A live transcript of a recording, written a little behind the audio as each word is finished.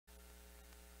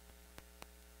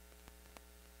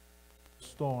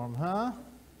storm, huh?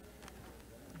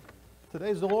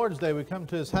 Today's the Lord's Day. We come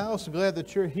to His house. I'm glad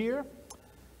that you're here.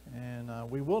 And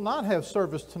we will not have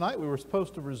service tonight. We were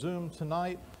supposed to resume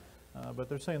tonight, but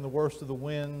they're saying the worst of the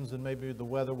winds and maybe the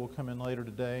weather will come in later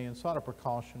today. And so out of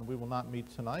precaution, we will not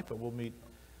meet tonight, but we'll meet,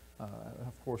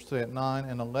 of course, today at 9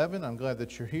 and 11. I'm glad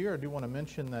that you're here. I do want to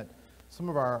mention that some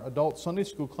of our adult Sunday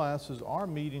school classes are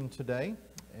meeting today.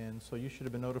 And so you should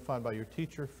have been notified by your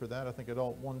teacher for that. I think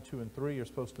adult 1, 2, and 3 are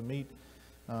supposed to meet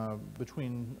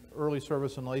between early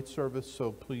service and late service,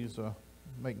 so please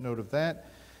make note of that.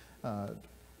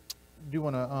 Do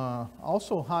want to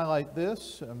also highlight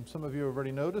this. Some of you have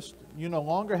already noticed, you no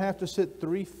longer have to sit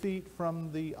 3 feet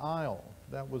from the aisle.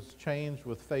 That was changed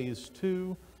with phase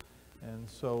 2, and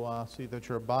so see that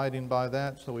you're abiding by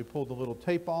that. So we pulled the little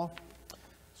tape off.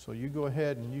 So you go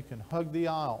ahead and you can hug the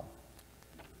aisle.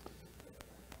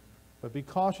 But be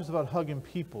cautious about hugging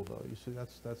people, though. You see,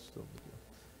 that's still the deal.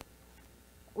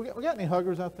 We got any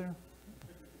huggers out there?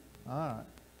 All right.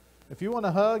 If you want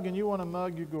to hug and you want to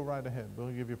mug, you go right ahead. We'll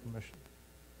give you permission.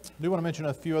 I do want to mention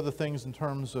a few other things in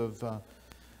terms of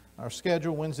our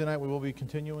schedule. Wednesday night, we will be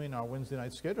continuing our Wednesday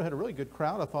night schedule. Had a really good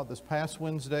crowd. I thought this past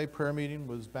Wednesday prayer meeting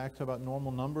was back to about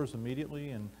normal numbers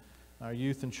immediately, and our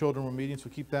youth and children were meeting, so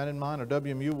keep that in mind. Our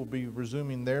WMU will be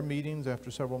resuming their meetings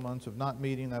after several months of not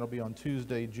meeting. That'll be on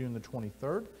Tuesday, June the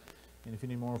 23rd. And if you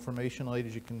need more information,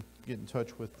 ladies, you can get in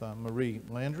touch with Marie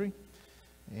Landry.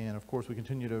 And, of course, we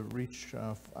continue to reach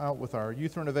out with our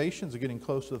youth renovations. We're getting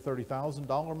close to the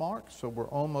 $30,000 mark, so we're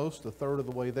almost a third of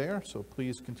the way there. So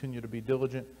please continue to be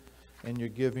diligent in your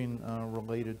giving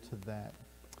related to that.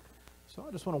 So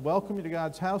I just want to welcome you to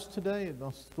God's house today. The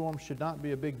storm should not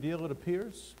be a big deal, it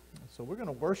appears. So we're going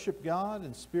to worship God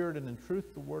in spirit and in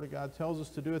truth. The Word of God tells us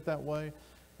to do it that way.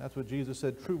 That's what Jesus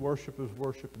said. True worship is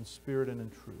worship in spirit and in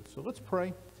truth. So let's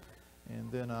pray. And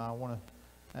then I want to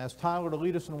ask Tyler to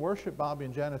lead us in worship. Bobby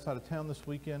and Janet's out of town this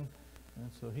weekend. And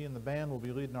so he and the band will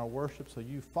be leading our worship. So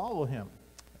you follow him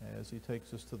as he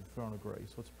takes us to the throne of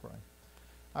grace. Let's pray.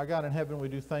 Our God in heaven, we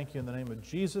do thank you in the name of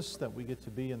Jesus that we get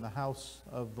to be in the house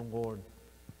of the Lord.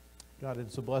 God,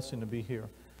 it's a blessing to be here.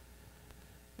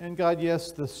 And God,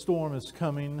 yes, the storm is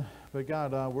coming, but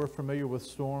God, we're familiar with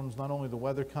storms, not only the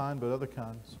weather kind, but other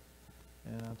kinds.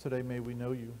 And today may we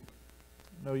know you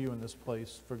in this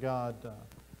place. For God,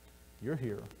 you're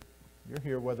here. You're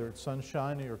here whether it's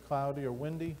sunshiny or cloudy or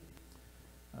windy.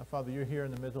 Father, you're here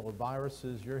in the middle of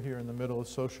viruses. You're here in the middle of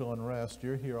social unrest.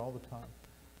 You're here all the time.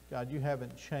 God, you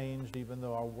haven't changed even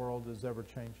though our world is ever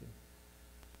changing.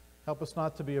 Help us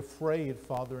not to be afraid,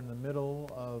 Father, in the middle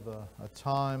of a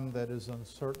time that is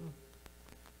uncertain.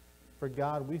 For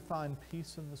God, we find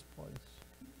peace in this place.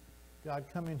 God,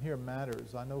 coming here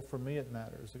matters. I know for me it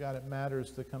matters. God, it matters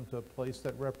to come to a place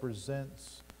that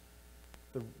represents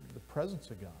the presence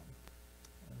of God.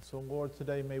 And so, Lord,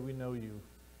 today may we know you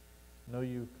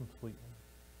completely.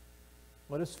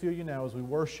 Let us feel you now as we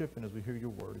worship and as we hear your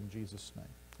word. In Jesus' name,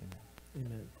 amen.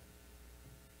 Amen.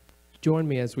 Join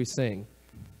me as we sing.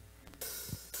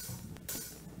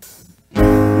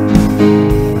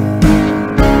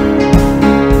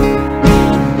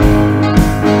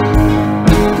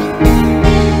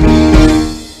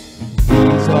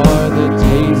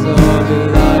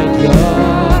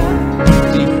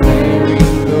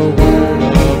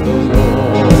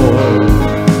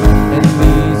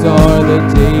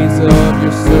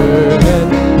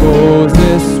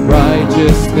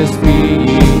 Righteousness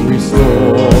being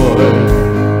restored.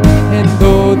 And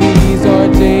though these are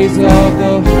days of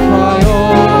the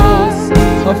trials,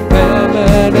 of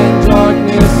famine and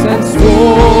darkness and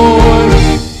storm,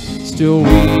 still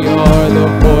we are the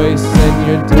voice in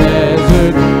your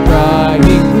desert,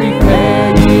 crying,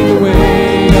 prepare ye the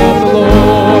way of the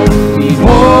Lord.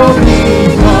 Behold, he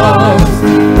comes,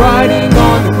 riding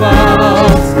on the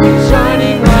clouds,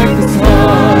 shining like the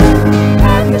sun,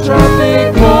 and the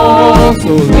trumpet calls. So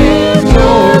lift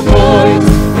your voice,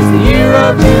 it's the year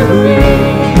of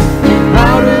Jubilee,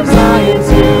 out of Zion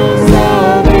till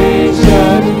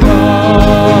salvation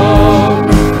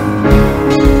comes.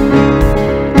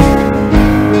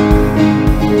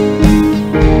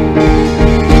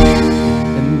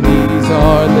 And these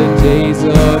are the days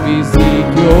of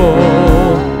Ezekiel,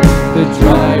 the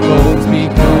dry bones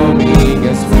becoming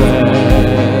as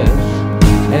flesh.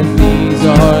 And these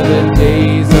are the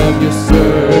days of your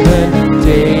servant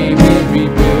David,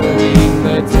 rebuilding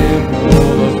the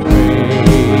temple of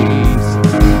praise.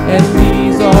 And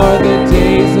these are the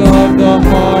days of the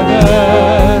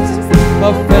harvest,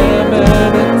 of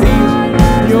famine and peace,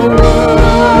 your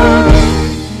word.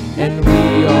 And we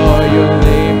are your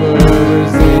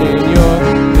laborers in your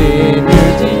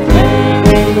vineyard,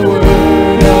 declaring the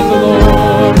word of the Lord.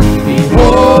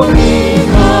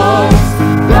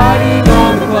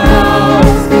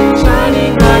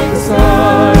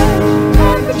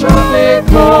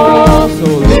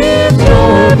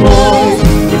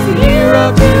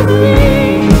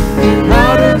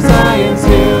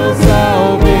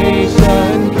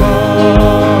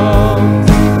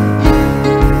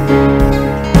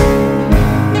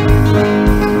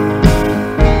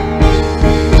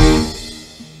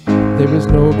 There is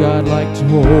no God like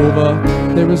Jehovah.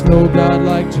 There is no God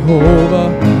like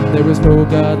Jehovah. There is no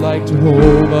God like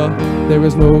Jehovah. There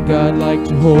is no God like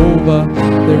Jehovah.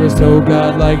 There is no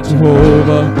God like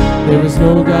Jehovah. There is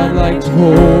no God like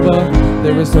Jehovah.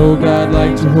 There is no God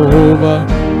like Jehovah.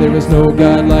 There is no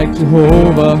God like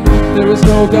Jehovah. There is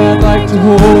no God like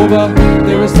Jehovah.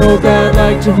 There is no God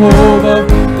like Jehovah.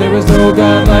 There is no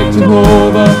God like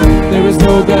Jehovah. There is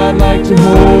no God like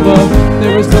Jehovah.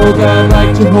 There is no God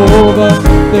like Jehovah.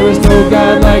 There is no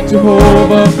God like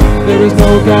Jehovah. There is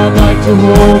no God like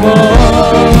Jehovah.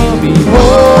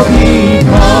 Behold, he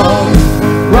comes,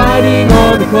 riding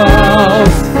on the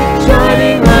clouds,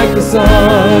 shining like the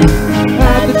sun.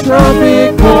 At the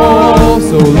trumpet call,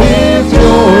 so lift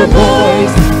your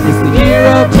voice. It's the year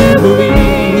of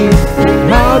Jubilee.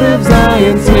 Out of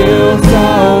Zion's hill,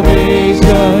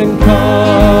 salvation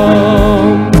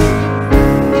comes.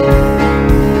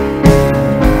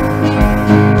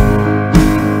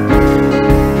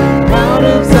 Out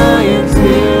of Zion's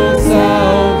hill,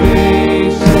 salvation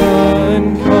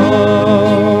comes.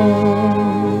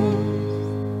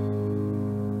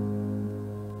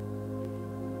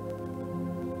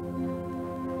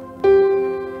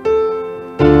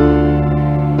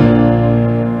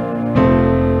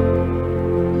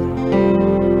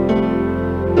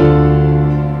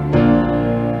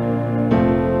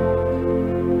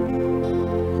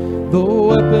 The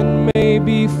weapon may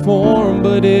be formed,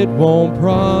 but it won't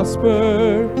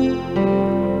prosper.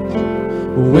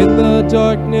 When the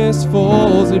darkness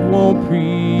falls, it won't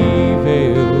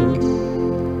prevail.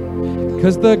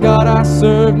 'Cause the God I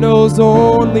serve knows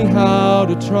only how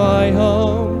to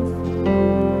triumph.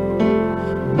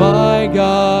 My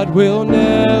God will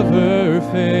never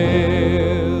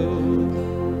fail.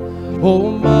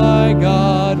 Oh, my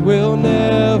God will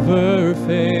never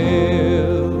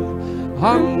fail.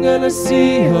 I'm gonna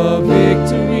see a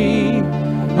victory.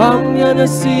 I'm gonna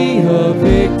see a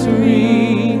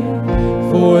victory.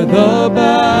 For the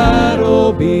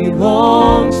battle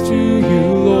belongs to you,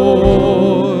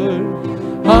 Lord.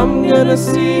 I'm gonna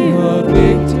see a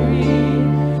victory.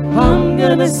 I'm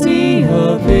gonna see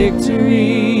a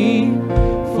victory.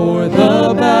 For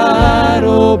the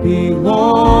battle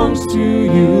belongs to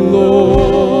you,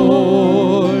 Lord.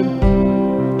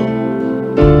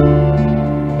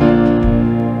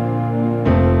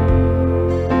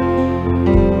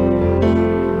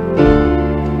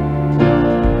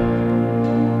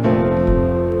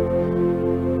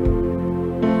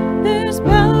 There's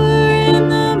power in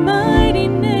the mighty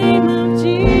name of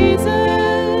Jesus.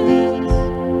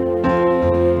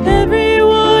 Every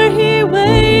war he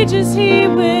wages, he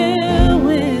will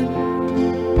win.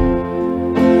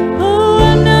 Oh,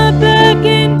 I'm not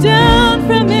backing down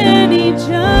from any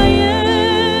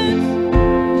giant,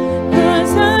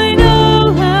 'cause I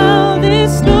know how this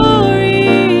story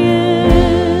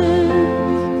ends.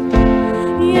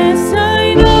 Yes, I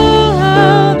know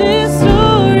how this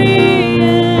story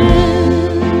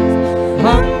ends.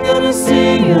 I'm gonna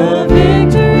see a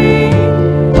victory.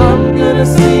 I'm gonna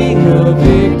see a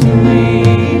victory.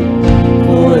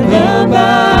 For the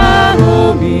battle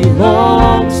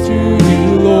belongs to you,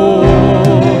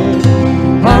 Lord.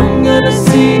 I'm gonna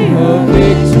see a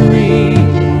victory.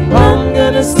 I'm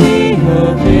gonna see a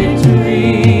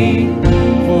victory.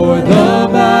 For the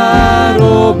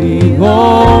battle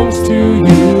belongs to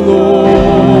you,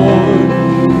 Lord.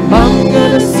 I'm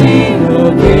gonna see a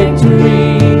victory.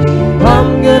 I'm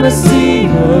gonna see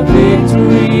a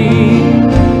victory.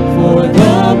 For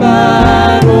the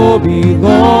battle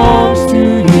belongs to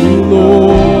you,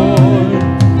 Lord.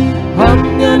 I'm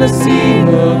gonna see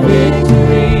a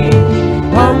victory.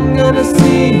 I'm gonna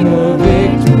see a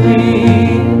victory.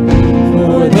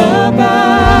 For the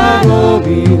battle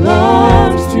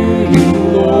belongs to you,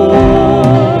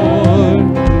 Lord.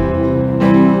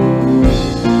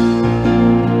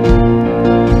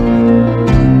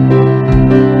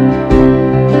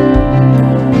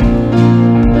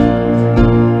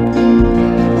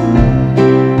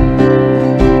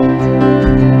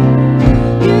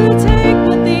 You take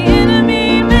what the enemy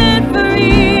meant for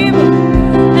evil,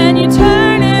 and you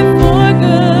turn it for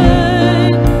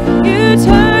good. You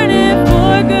turn it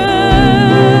for good.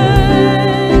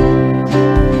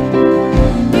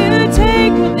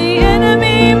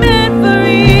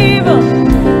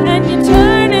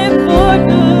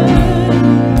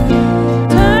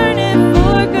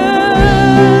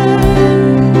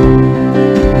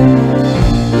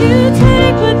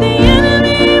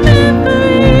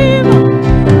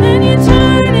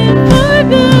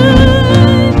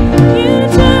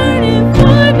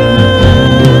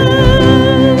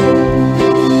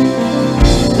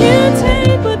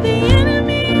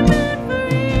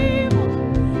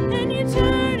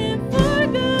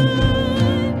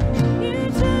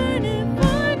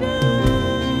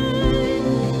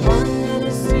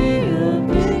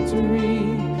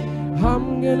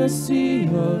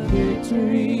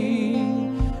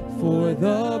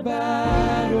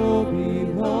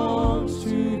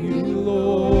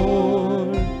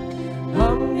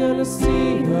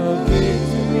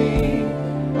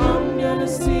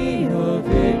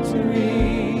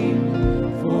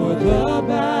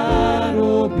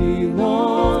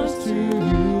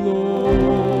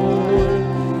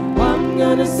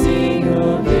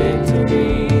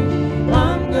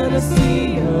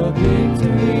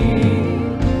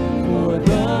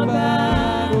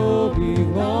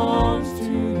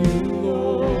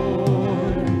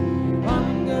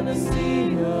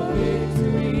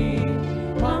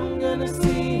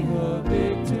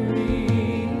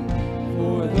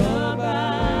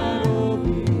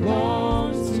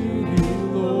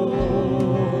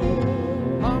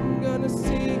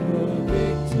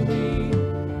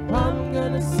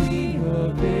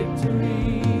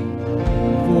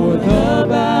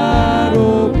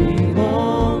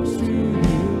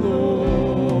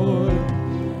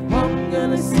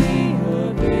 gonna see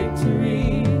a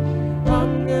victory.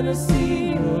 I'm gonna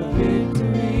see a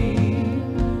victory.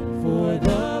 For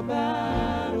the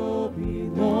battle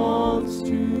belongs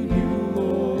to you,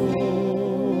 Lord.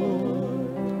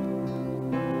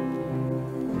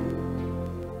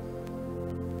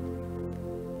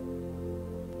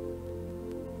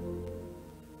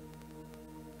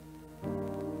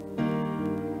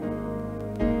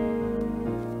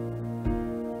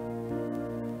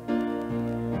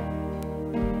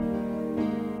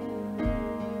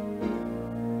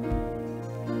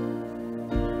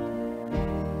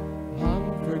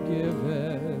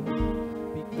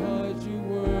 Because you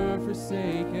were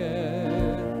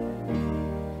forsaken,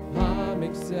 I'm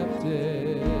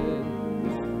accepted.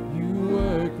 You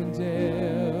were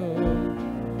condemned.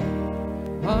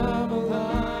 I'm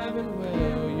alive and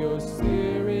well. Your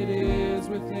spirit is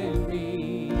within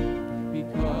me.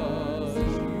 Because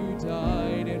you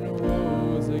died and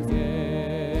rose again.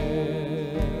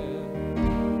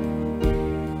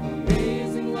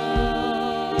 Amazing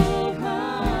love,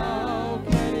 how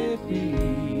can it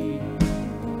be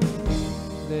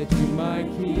that you, my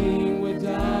King, would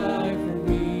die for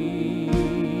me?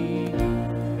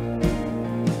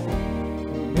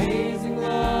 Amazing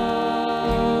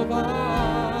love,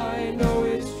 I know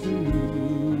it's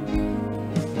true,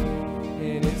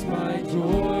 and it's my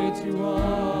joy to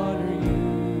honor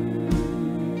you.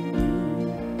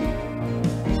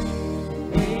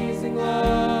 Amazing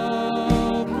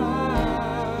love,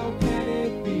 how can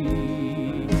it be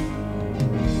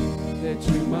that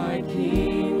you, my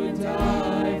King, would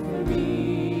die for me?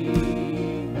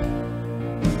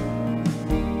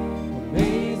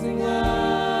 Amazing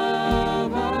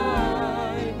love,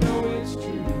 I know it's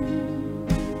true,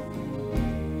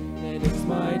 and it's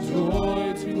my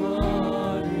joy to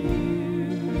honor you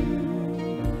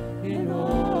in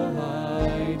all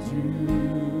I do.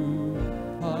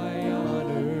 I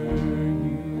honor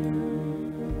you.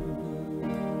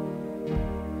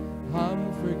 I'm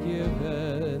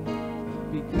forgiven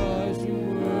because you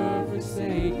were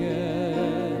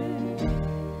forsaken.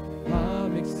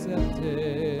 I'm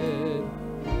accepted.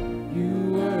 You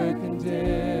were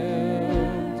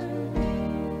condemned.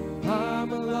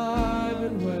 I'm alive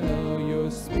and well. Your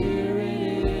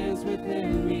spirit is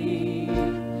within me.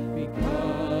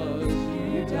 Because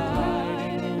you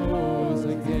died and rose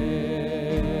again.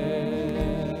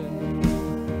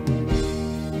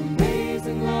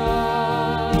 Amazing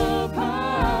love,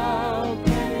 how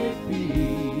can it be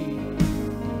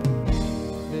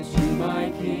that you, my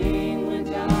King, would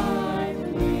die for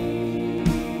me?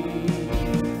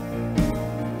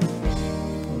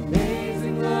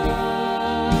 Amazing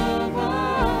love,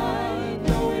 I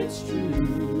know it's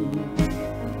true,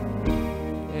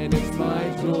 and it's my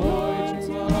joy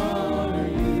to honor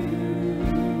you.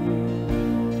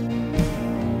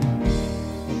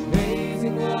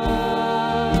 Amazing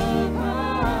love,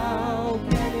 how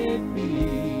can it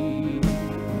be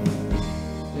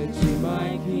that you, my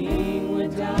King,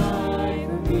 would die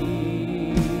for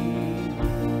me?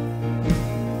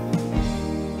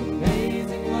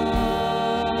 Amazing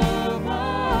love, I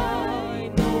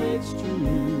know it's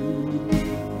true,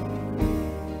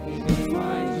 and it's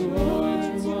my joy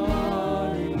to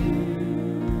honor you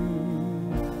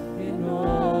in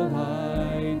all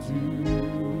I do.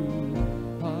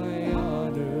 I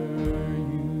honor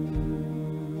you.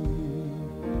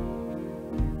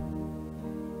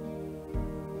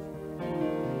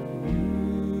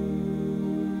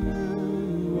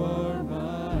 You are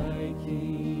my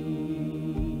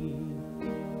King.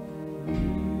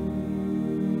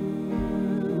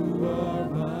 You are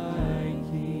my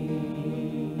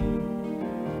King.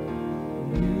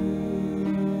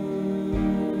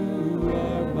 You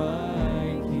are my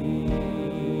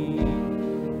King.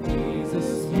 Jesus,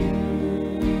 you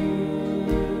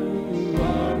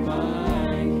are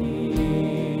my King.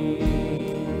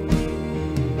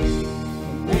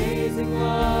 Amazing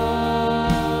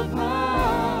love,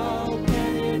 how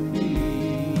can it be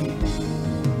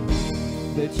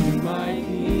that you, my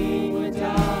King, would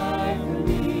die for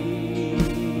me?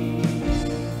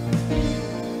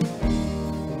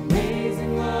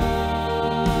 Amazing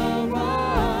love,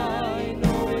 I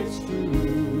know it's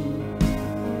true,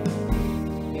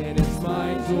 and it's my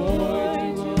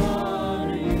joy to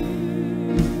honor you.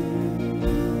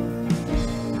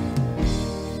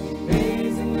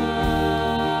 Amazing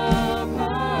love,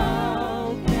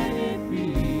 how can it be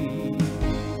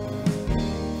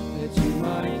that you,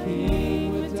 my King,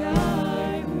 would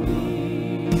die for me?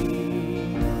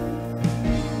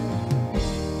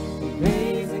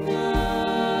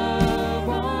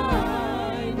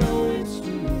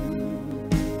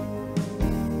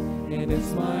 and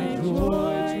it's my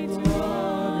joy to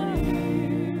honor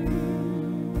you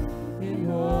in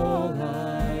all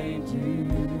I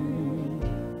do.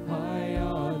 I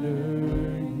honor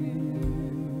you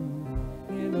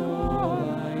in all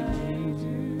I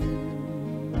do.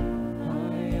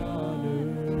 I honor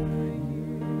you.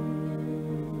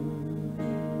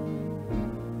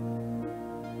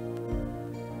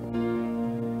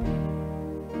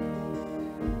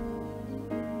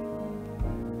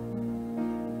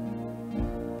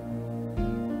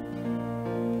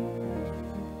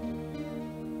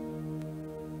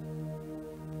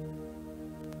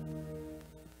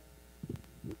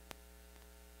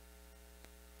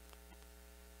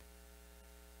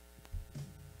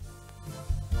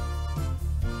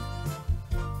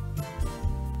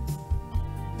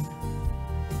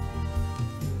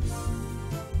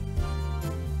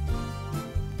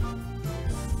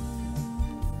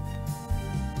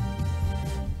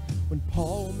 When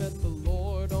Paul met the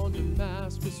Lord on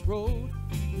Damascus Road,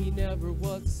 he never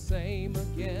was the same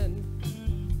again.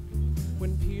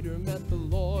 When Peter met the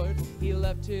Lord, he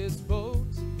left his boat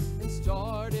and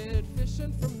started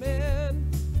fishing for men.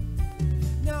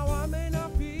 Now I may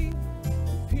not be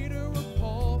Peter or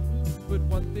Paul, but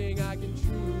one thing I can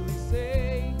truly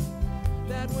say,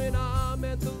 that when I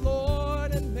met the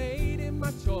Lord and made him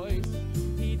my choice,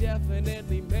 he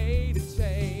definitely made a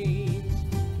change.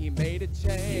 He made a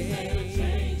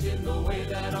change in the way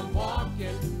that I'm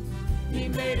walking. He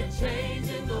made a change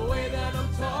in the way that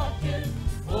I'm talking.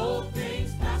 Old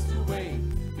things passed away.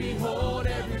 Behold,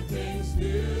 everything's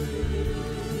new.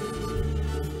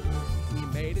 He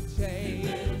made a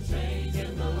change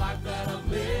in the life that I'm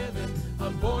living.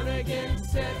 I'm born again,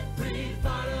 set free,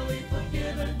 finally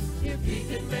forgiven. If he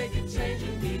can make a change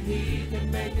in me, he can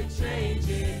make a change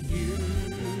in you.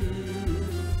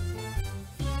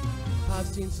 I've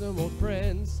seen some old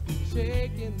friends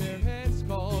shaking their heads,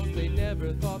 'cause they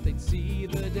never thought they'd see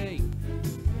the day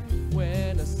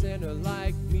when a sinner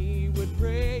like me would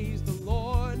praise the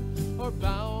Lord or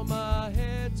bow my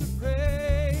head to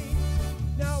pray.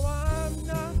 Now I'm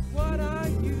not what I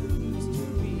used to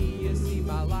be. You see,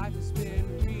 my life has been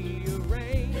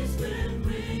rearranged. It's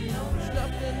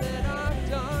nothing that I've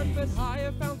done, but I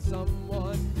have found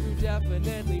someone who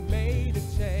definitely made a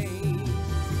change.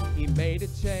 He made a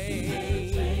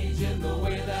change in the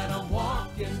way that I'm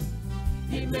walking.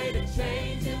 He made a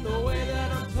change in the way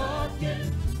that I'm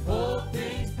talking. Old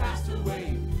things passed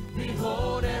away.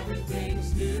 Behold,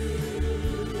 everything's new.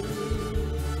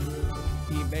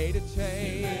 He made a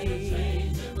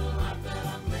change in the life that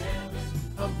I'm living.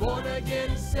 I'm born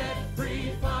again, set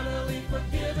free, finally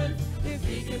forgiven. If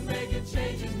he can make a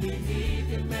change in me, he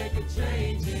can make a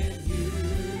change in you.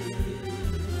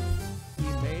 He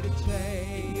made a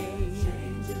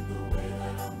change in the way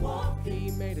that I'm walking.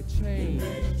 He made a change. He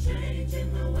made a change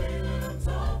in the way that I'm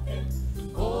talking.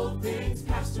 Old things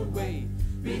passed away.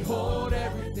 Behold,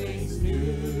 everything's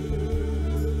new.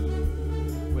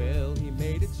 Well, he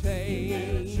made a change. He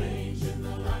made a change in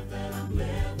the life that I'm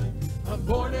living. I'm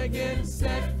born again,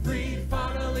 set free,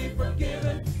 finally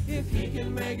forgiven. If he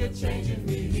can make a change in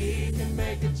me, he can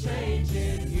make a change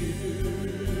in you.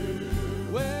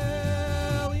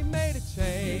 Well, he made a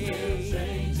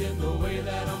change in the way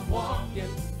that I'm walking.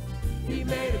 He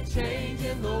made a change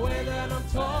in the way that I'm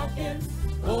talking.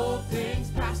 Old things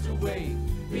passed away.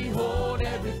 Behold,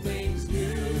 everything's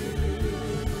new.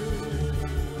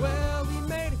 Well, he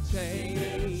made a change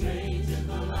in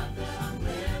the life that I'm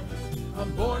living.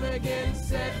 I'm born again,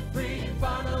 set free,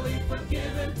 finally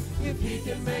forgiven. If he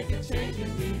can make a change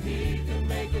in me, he can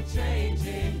make a change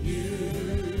in you.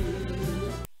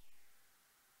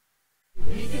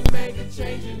 He can make a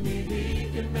change in me, he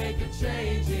can make a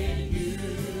change in you.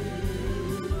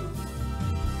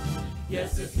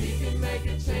 Yes, if he can make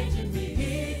a change in me,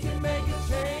 he can make a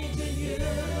change in you.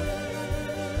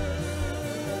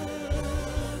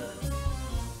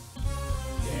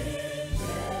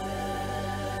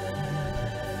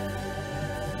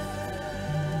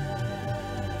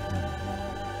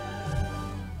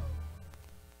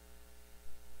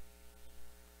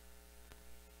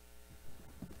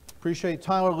 Appreciate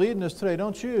Tyler leading us today,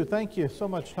 don't you? Thank you so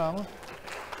much, Tyler.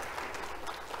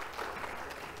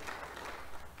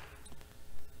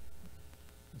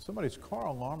 Somebody's car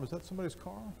alarm. Is that somebody's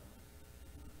car?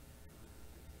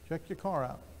 Check your car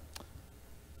out.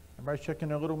 Everybody's checking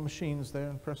their little machines there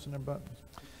and pressing their buttons.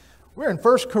 We're in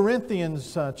 1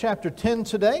 Corinthians chapter 10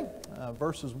 today,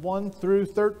 verses 1 through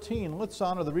 13. Let's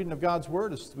honor the reading of God's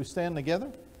Word as we stand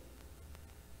together.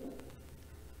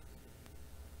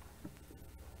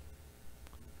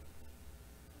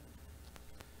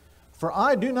 For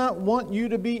I do not want you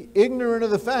to be ignorant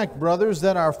of the fact, brothers,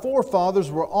 that our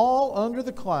forefathers were all under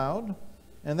the cloud,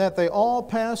 and that they all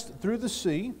passed through the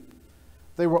sea.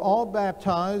 They were all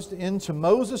baptized into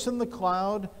Moses in the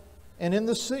cloud and in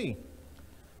the sea.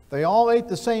 They all ate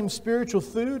the same spiritual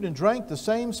food and drank the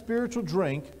same spiritual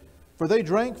drink, for they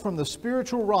drank from the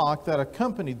spiritual rock that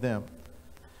accompanied them.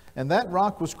 And that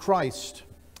rock was Christ.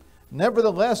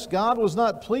 Nevertheless, God was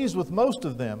not pleased with most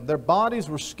of them. Their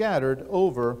bodies were scattered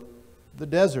over the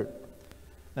desert.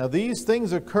 Now these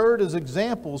things occurred as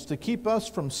examples to keep us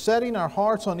from setting our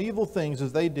hearts on evil things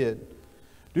as they did.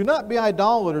 Do not be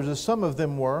idolaters as some of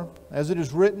them were. As it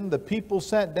is written, the people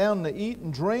sat down to eat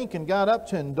and drink and got up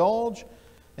to indulge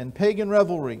in pagan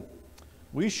revelry.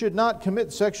 We should not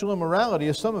commit sexual immorality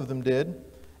as some of them did.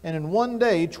 And in one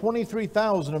day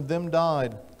 23,000 of them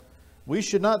died. We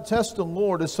should not test the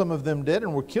Lord as some of them did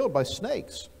and were killed by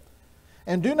snakes.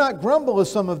 And do not grumble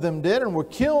as some of them did and were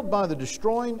killed by the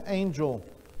destroying angel.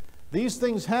 These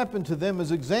things happened to them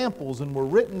as examples and were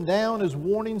written down as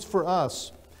warnings for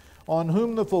us, on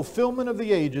whom the fulfillment of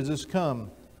the ages is come.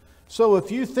 So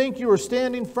if you think you are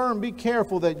standing firm, be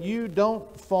careful that you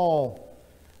don't fall.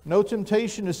 No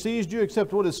temptation has seized you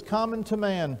except what is common to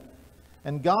man.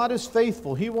 And God is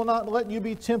faithful. He will not let you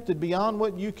be tempted beyond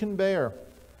what you can bear.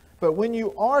 But when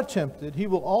you are tempted, He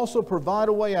will also provide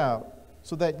a way out,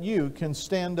 so that you can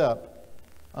stand up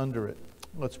under it.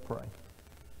 Let's pray.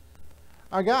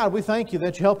 Our God, we thank You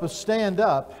that You help us stand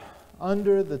up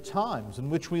under the times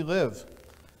in which we live.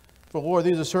 For Lord,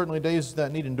 these are certainly days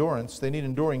that need endurance. They need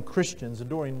enduring Christians,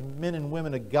 enduring men and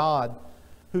women of God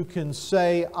who can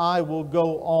say, I will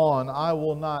go on. I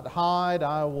will not hide.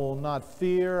 I will not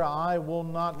fear. I will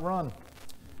not run.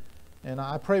 And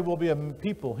I pray we'll be a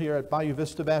people here at Bayou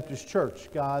Vista Baptist Church,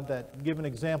 God, that give an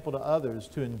example to others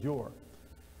to endure.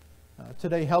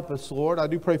 Today, help us, Lord. I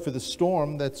do pray for the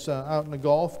storm that's out in the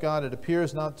Gulf. God, it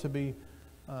appears not to be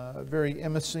very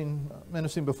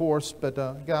menacing before us, but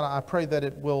God, I pray that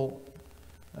it will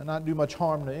not do much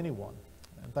harm to anyone.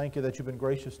 And thank You that You've been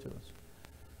gracious to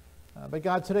us. But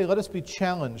God, today, let us be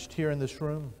challenged here in this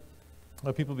room.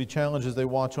 Let people be challenged as they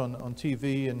watch on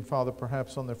TV and, Father,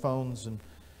 perhaps on their phones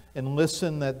and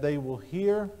listen, that they will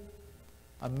hear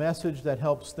a message that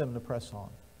helps them to press on.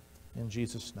 In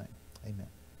Jesus' name, amen.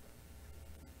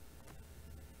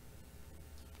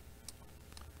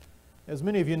 As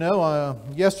many of you know,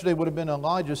 yesterday would have been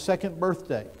Elijah's second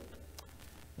birthday.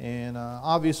 And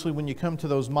obviously when you come to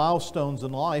those milestones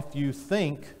in life, you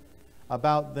think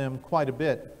about them quite a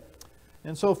bit.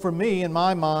 And so for me, in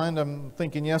my mind, I'm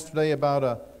thinking yesterday about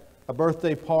a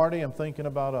birthday party. I'm thinking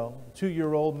about a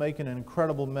 2-year-old making an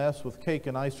incredible mess with cake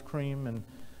and ice cream and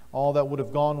all that would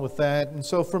have gone with that. And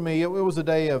so for me, it was a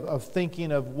day of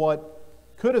thinking of what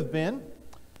could have been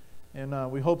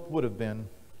and we hoped would have been.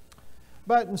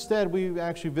 But instead, we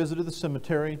actually visited the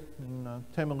cemetery and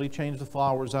timidly changed the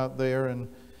flowers out there,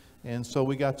 and so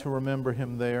we got to remember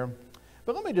him there.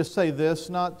 But let me just say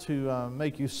this, not to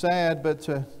make you sad, but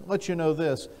to let you know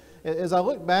this. As I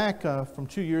look back from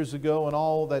 2 years ago and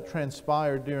all that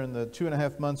transpired during the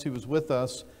 2.5 months he was with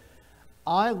us,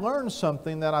 I learned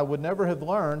something that I would never have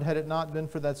learned had it not been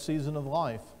for that season of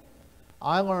life.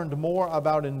 I learned more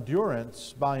about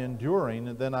endurance by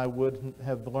enduring than I would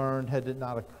have learned had it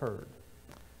not occurred.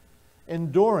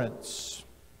 Endurance,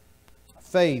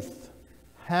 faith,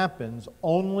 happens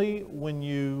only when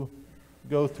you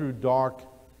go through dark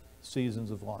seasons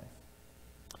of life.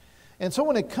 And so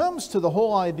when it comes to the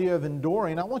whole idea of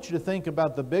enduring, I want you to think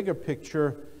about the bigger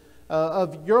picture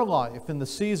of your life and the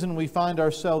season we find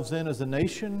ourselves in as a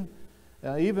nation,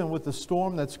 even with the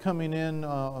storm that's coming in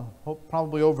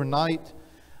probably overnight.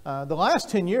 The last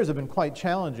 10 years have been quite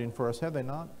challenging for us, have they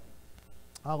not?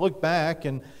 I look back,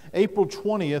 and April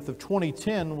 20th of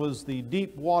 2010 was the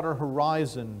Deepwater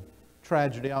Horizon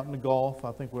tragedy out in the Gulf.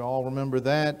 I think we all remember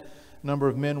that. A number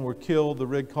of men were killed. The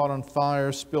rig caught on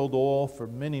fire, spilled oil for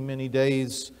many, many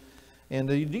days. And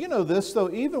do you know this, though?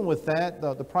 Even with that,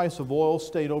 the price of oil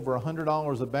stayed over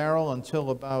 $100 a barrel until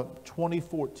about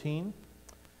 2014.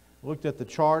 Looked at the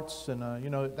charts, and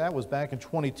that was back in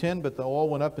 2010, but the oil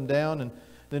went up and down. And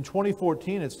then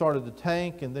 2014, it started to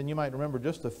tank, and then you might remember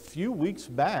just a few weeks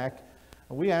back,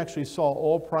 we actually saw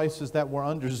oil prices that were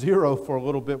under zero for a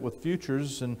little bit with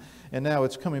futures, and now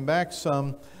it's coming back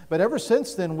some. But ever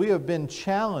since then, we have been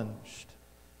challenged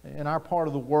in our part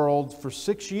of the world for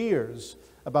 6 years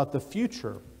about the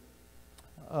future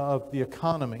of the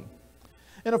economy.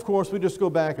 And of course, we just go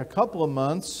back a couple of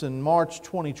months. In March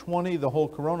 2020, the whole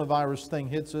coronavirus thing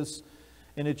hits us,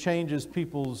 and it changes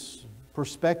people's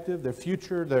perspective, their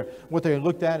future, what they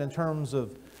looked at in terms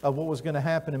of of what was going to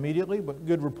happen immediately. But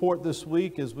good report this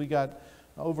week is we got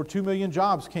over 2 million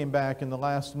jobs came back in the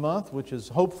last month, which is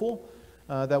hopeful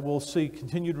that we'll see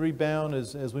continued rebound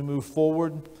as we move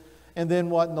forward. And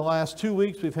then in the last 2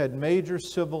 weeks, we've had major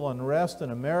civil unrest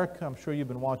in America. I'm sure you've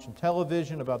been watching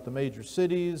television about the major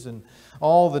cities and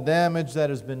all the damage that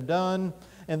has been done.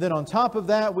 And then on top of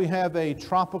that, we have a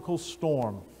tropical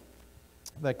storm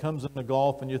that comes in the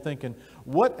Gulf, and you're thinking,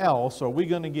 what else are we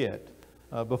going to get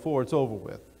before it's over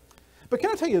with? But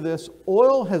can I tell you this?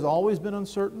 Oil has always been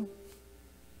uncertain.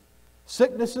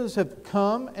 Sicknesses have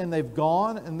come and they've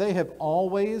gone, and they have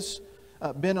always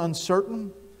been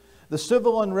uncertain. The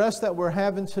civil unrest that we're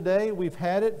having today, we've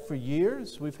had it for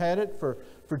years. We've had it for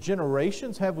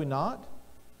generations, have we not?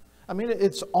 I mean,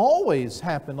 it's always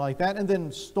happened like that. And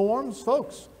then storms,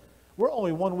 folks, we're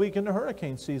only 1 week into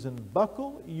hurricane season.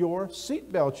 Buckle your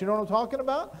seatbelts. You know what I'm talking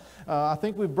about? I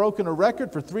think we've broken a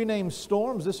record for 3 named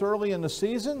storms this early in the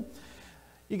season.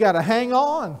 You got to hang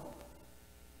on.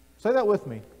 Say that with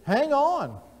me. Hang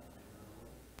on.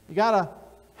 You got to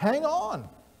hang on.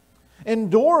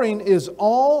 Enduring is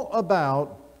all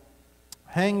about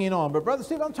hanging on. But Brother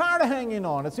Steve, I'm tired of hanging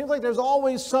on. It seems like there's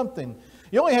always something.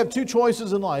 You only have 2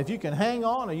 choices in life. You can hang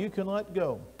on or you can let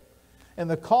go. And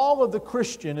the call of the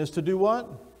Christian is to do what?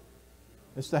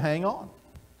 It's to hang on.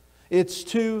 It's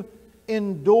to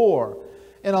endure.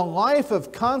 In a life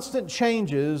of constant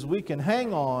changes, we can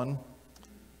hang on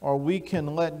or we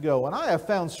can let go. And I have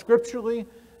found scripturally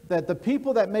that the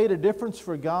people that made a difference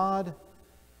for God,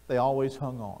 they always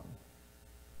hung on.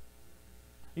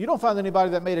 You don't find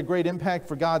anybody that made a great impact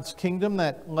for God's kingdom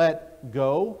that let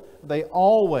go. They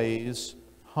always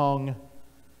hung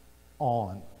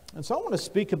on. And so I want to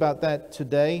speak about that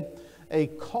today, a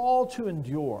call to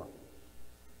endure.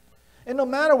 And no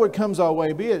matter what comes our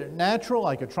way, be it natural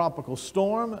like a tropical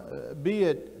storm, be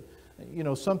it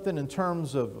something in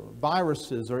terms of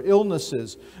viruses or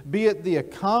illnesses, be it the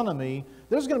economy,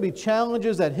 there's going to be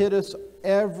challenges that hit us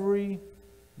every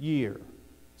year,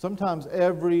 sometimes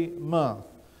every month,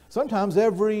 sometimes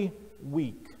every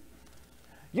week.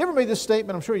 You ever made this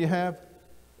statement? I'm sure you have.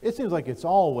 It seems like it's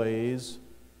always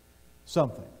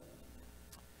something.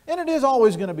 And it is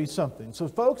always going to be something. So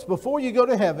folks, before you go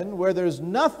to heaven, where there's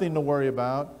nothing to worry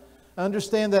about,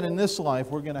 understand that in this life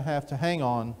we're going to have to hang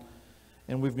on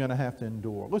and we're going to have to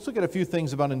endure. Let's look at a few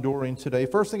things about enduring today.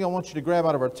 First thing I want you to grab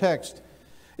out of our text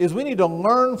is we need to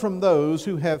learn from those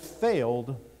who have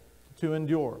failed to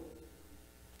endure.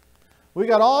 We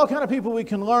got all kind of people we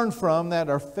can learn from that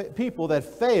are people that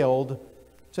failed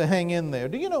to hang in there.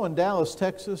 Do you know in Dallas,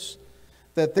 Texas,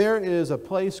 that there is a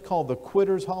place called the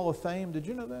Quitters Hall of Fame? Did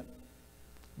you know that?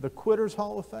 The Quitters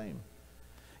Hall of Fame.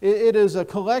 It is a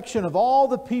collection of all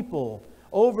the people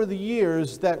over the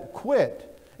years that quit.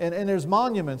 And there's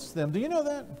monuments to them. Do you know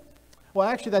that? Well,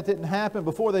 actually, that didn't happen.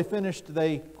 Before they finished,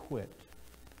 they quit.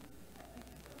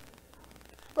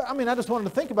 But, I just wanted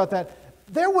to think about that.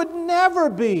 There would never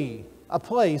be a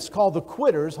place called the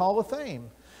Quitters Hall of Fame.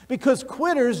 Because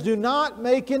quitters do not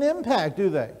make an impact, do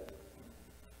they?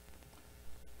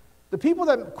 The people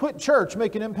that quit church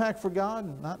make an impact for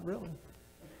God? Not really.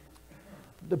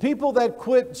 The people that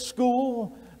quit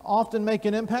school often make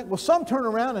an impact. Well, some turn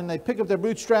around and they pick up their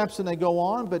bootstraps and they go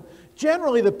on. But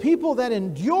generally, the people that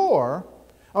endure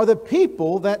are the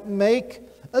people that make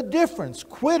a difference.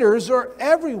 Quitters are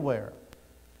everywhere.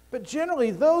 But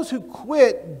generally, those who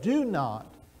quit do not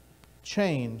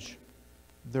change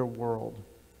their world.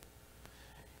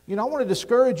 I want to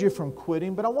discourage you from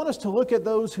quitting, but I want us to look at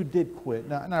those who did quit.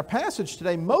 Now, in our passage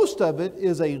today, most of it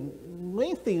is a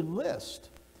lengthy list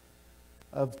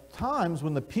of times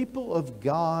when the people of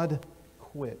God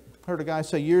quit. I heard a guy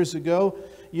say years ago,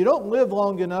 you don't live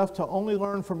long enough to only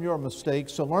learn from your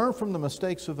mistakes, so learn from the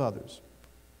mistakes of others.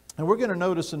 And we're going to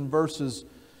notice in verses,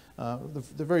 the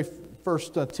very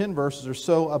first 10 verses or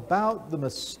so, about the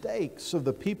mistakes of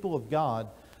the people of God,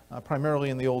 primarily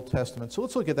in the Old Testament. So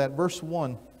let's look at that. Verse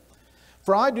 1.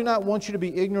 For I do not want you to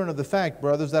be ignorant of the fact,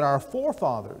 brothers, that our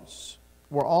forefathers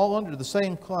were all under the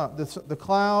same cloud, the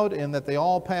cloud, and that they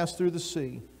all passed through the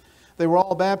sea. They were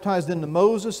all baptized into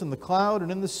Moses in the cloud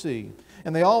and in the sea.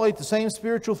 And they all ate the same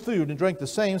spiritual food and drank the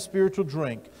same spiritual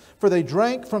drink. For they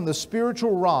drank from the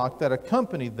spiritual rock that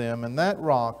accompanied them, and that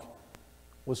rock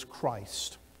was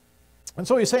Christ. And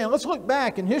so he's saying, let's look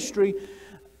back in history.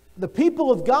 The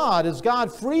people of God, as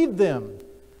God freed them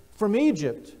from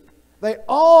Egypt, they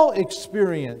all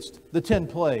experienced the 10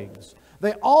 plagues.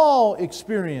 They all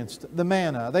experienced the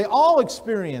manna. They all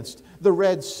experienced the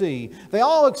Red Sea. They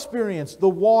all experienced the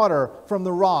water from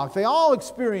the rock. They all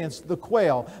experienced the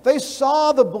quail. They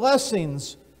saw the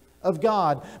blessings of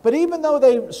God. But even though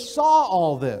they saw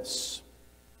all this,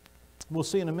 we'll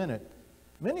see in a minute,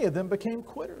 many of them became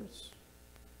quitters.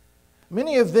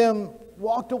 Many of them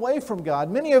walked away from God.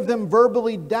 Many of them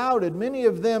verbally doubted. Many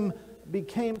of them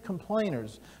became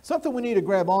complainers. Something we need to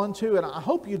grab onto, and I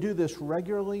hope you do this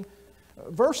regularly.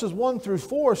 Verses 1 through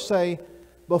 4 say,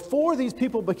 before these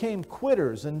people became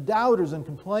quitters and doubters and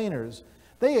complainers,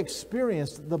 they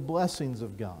experienced the blessings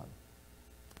of God.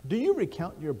 Do you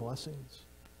recount your blessings?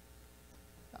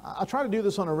 I try to do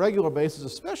this on a regular basis,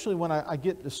 especially when I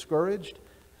get discouraged.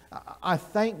 I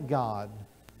thank God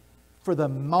for the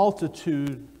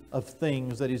multitude of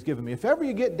things that He's given me. If ever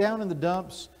you get down in the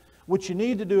dumps, what you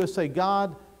need to do is say,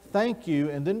 God, thank you,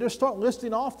 and then just start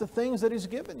listing off the things that He's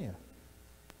given you.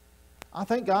 I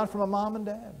thank God for my mom and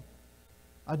dad.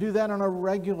 I do that on a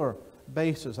regular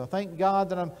basis. I thank God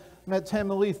that I met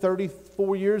Tammy Lee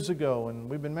 34 years ago, and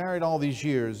we've been married all these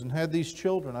years and had these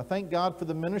children. I thank God for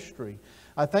the ministry.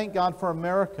 I thank God for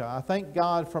America. I thank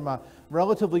God for my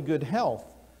relatively good health.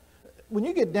 When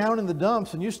you get down in the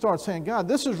dumps and you start saying, God,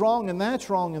 this is wrong and that's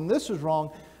wrong and this is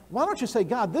wrong, why don't you say,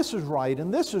 God, this is right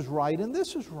and this is right and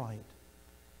this is right?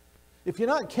 If you're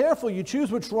not careful, you choose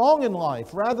what's wrong in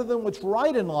life rather than what's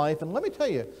right in life. And let me tell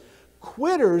you,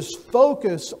 quitters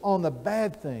focus on the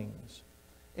bad things.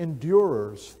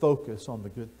 Endurers focus on the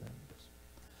good things.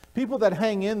 People that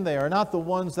hang in there are not the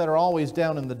ones that are always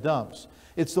down in the dumps.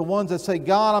 It's the ones that say,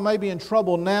 God, I may be in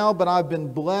trouble now, but I've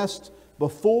been blessed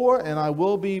before and I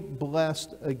will be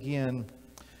blessed again.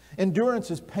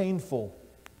 Endurance is painful.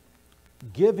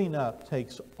 Giving up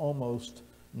takes almost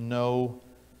no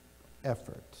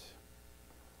effort.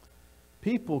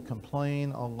 People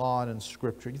complain a lot in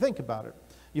Scripture. You think about it.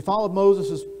 You follow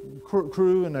Moses'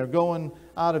 crew and they're going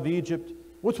out of Egypt.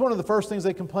 What's one of the first things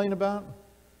they complain about?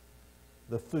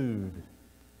 The food.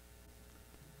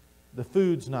 The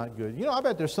food's not good. You know, I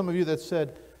bet there's some of you that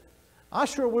said, I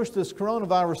sure wish this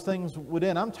coronavirus thing would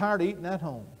end. I'm tired of eating at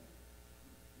home.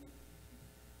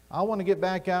 I want to get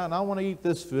back out and I want to eat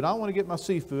this food. I want to get my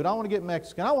seafood. I want to get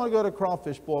Mexican. I want to go to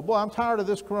Crawfish Boil. Boy, I'm tired of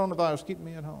this coronavirus keeping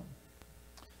me at home.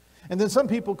 And then some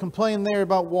people complain there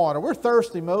about water. We're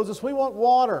thirsty, Moses. We want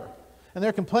water. And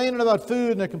they're complaining about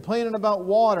food and they're complaining about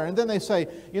water. And then they say,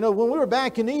 you know, when we were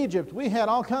back in Egypt, we had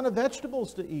all kinds of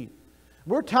vegetables to eat.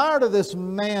 We're tired of this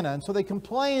manna. And so they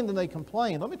complained and they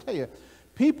complained. Let me tell you,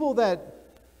 people that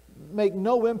make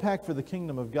no impact for the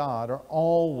kingdom of God are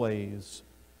always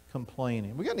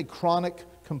complaining. We got any chronic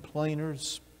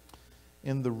complainers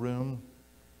in the room?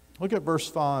 Look at verse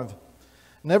 5.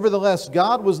 Nevertheless,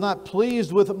 God was not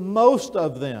pleased with most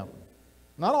of them.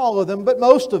 Not all of them, but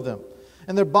most of them.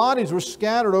 And their bodies were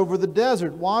scattered over the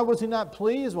desert. Why was He not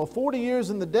pleased? Well, 40 years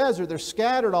in the desert, they're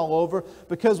scattered all over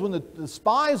because when the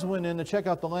spies went in to check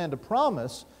out the land of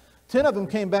promise, 10 of them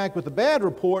came back with a bad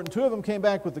report and 2 of them came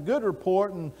back with a good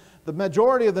report, and the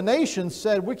majority of the nation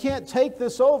said, we can't take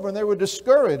this over, and they were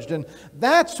discouraged. And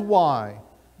that's why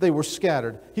they were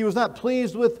scattered. He was not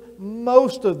pleased with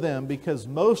most of them because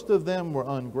most of them were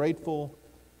ungrateful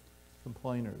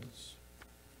complainers.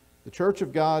 The church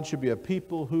of God should be a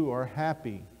people who are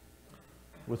happy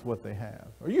with what they have.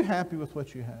 Are you happy with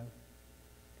what you have?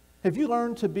 Have you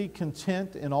learned to be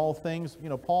content in all things? You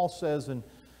know, Paul says in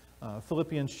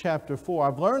Philippians chapter 4,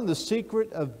 I've learned the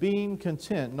secret of being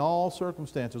content in all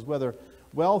circumstances, whether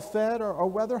well-fed or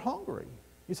whether hungry.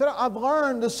 He said, I've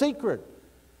learned the secret.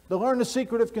 To learn the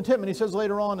secret of contentment. He says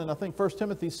later on in, I think, 1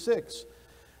 Timothy 6,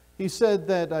 he said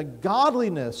that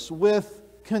godliness with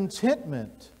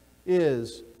contentment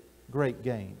is great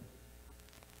gain.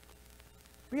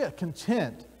 Be a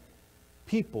content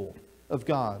people of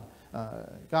God.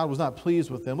 God was not pleased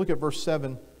with them. Look at verse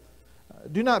 7.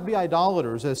 Do not be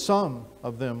idolaters, as some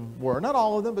of them were. Not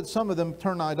all of them, but some of them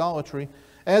turned to idolatry.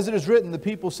 As it is written, the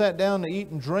people sat down to eat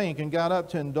and drink and got up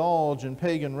to indulge in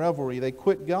pagan revelry. They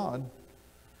quit God.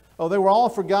 Oh, they were all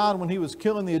for God when He was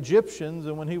killing the Egyptians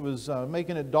and when He was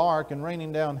making it dark and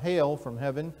raining down hail from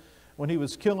heaven. When He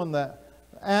was killing the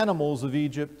animals of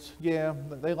Egypt, yeah,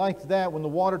 they liked that. When the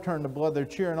water turned to blood, they're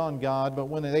cheering on God. But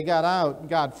when they got out,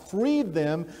 God freed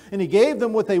them and He gave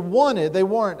them what they wanted. They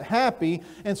weren't happy,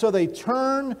 and so they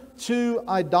turned to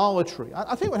idolatry.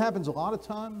 I think what happens a lot of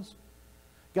times,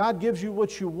 God gives you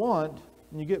what you want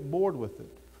and you get bored with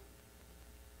it.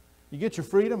 You get your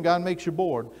freedom, God makes you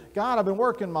bored. God, I've been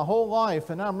working my whole life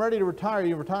and now I'm ready to retire.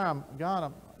 You retire,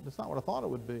 that's not what I thought it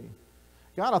would be.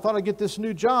 God, I thought I'd get this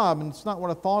new job and it's not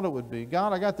what I thought it would be.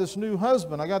 God, I got this new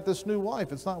husband, I got this new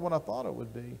wife, it's not what I thought it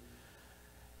would be.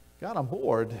 God, I'm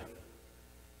bored.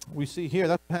 We see here,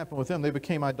 that's what happened with them. They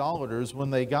became idolaters when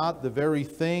they got the very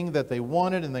thing that they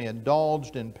wanted and they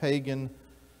indulged in pagan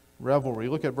revelry.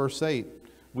 Look at verse 8.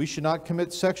 We should not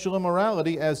commit sexual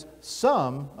immorality as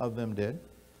some of them did,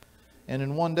 And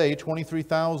in one day,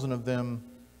 23,000 of them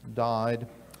died.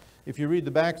 If you read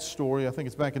the backstory, I think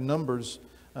it's back in Numbers,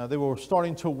 they were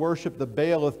starting to worship the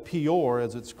Baal of Peor,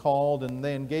 as it's called, and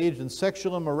they engaged in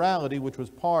sexual immorality, which was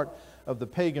part of the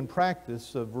pagan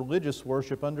practice of religious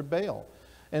worship under Baal.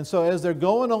 And so as they're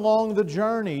going along the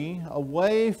journey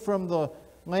away from the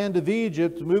land of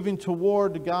Egypt, moving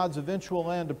toward God's eventual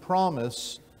land of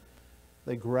promise,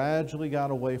 they gradually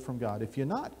got away from God. If you're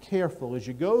not careful, as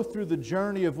you go through the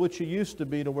journey of which you used to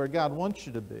be to where God wants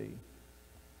you to be,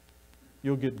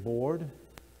 you'll get bored,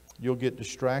 you'll get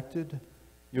distracted,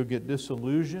 you'll get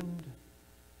disillusioned,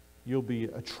 you'll be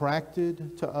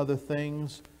attracted to other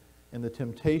things, and the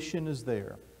temptation is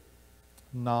there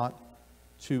not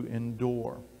to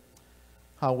endure.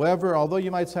 However, although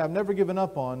you might say, I've never given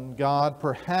up on God,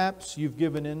 perhaps you've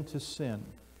given in to sin.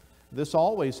 This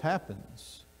always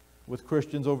happens with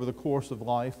Christians over the course of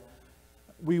life.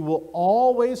 We will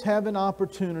always have an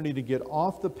opportunity to get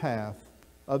off the path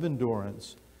of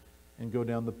endurance and go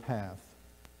down the path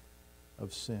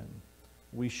of sin.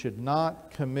 We should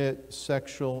not commit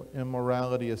sexual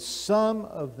immorality as some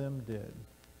of them did.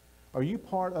 Are you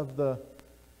part of the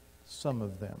some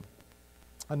of them?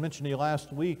 I mentioned to you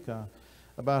last week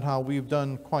about how we've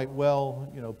done quite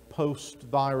well,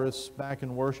 post-virus back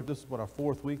in worship. This is our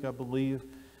fourth week, I believe.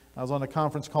 I was on a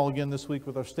conference call again this week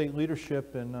with our state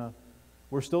leadership, and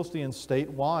we're still seeing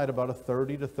statewide about a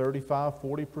 30 to 35,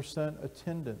 40%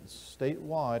 attendance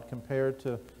statewide compared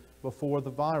to before the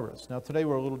virus. Now today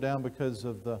we're a little down because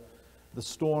of the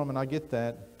storm, and I get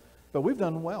that, but we've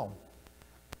done well.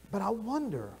 But I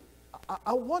wonder,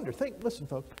 listen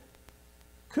folks,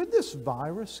 could this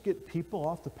virus get people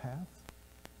off the path?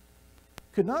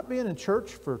 Could not being in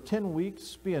church for 10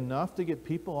 weeks be enough to get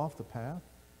people off the path?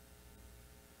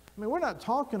 I mean, we're not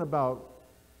talking about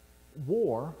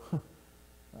war.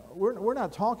 We're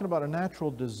not talking about a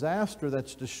natural disaster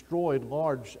that's destroyed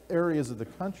large areas of the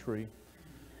country.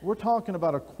 We're talking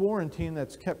about a quarantine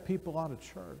that's kept people out of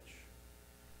church.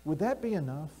 Would that be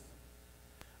enough?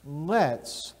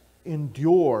 Let's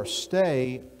endure,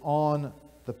 stay on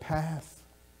the path.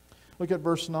 Look at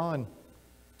verse 9.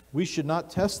 We should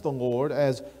not test the Lord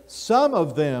as some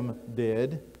of them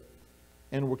did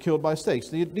and were killed by stakes.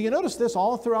 Do you notice this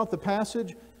all throughout the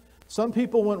passage? Some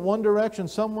people went one direction,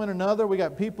 some went another. We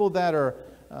got people that are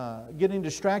getting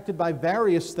distracted by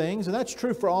various things, and that's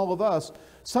true for all of us.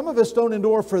 Some of us don't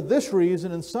endure for this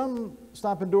reason, and some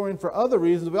stop enduring for other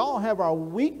reasons. We all have our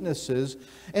weaknesses,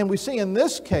 and we see in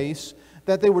this case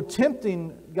that they were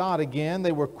tempting God again.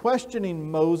 They were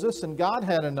questioning Moses, and God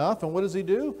had enough. And what does He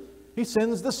do? He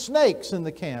sends the snakes in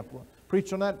the camp. We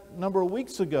preached on that a number of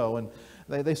weeks ago, and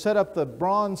they set up the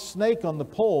bronze snake on the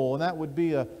pole, and that would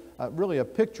be really a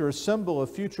picture, a symbol of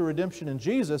future redemption in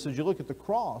Jesus as you look at the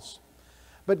cross.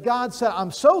 But God said,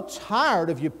 I'm so tired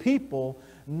of you people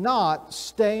not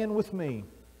staying with me.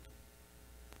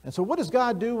 And so what does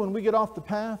God do when we get off the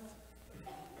path?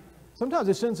 Sometimes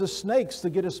He sends us snakes to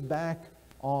get us back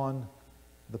on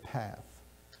the path.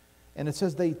 And it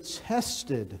says they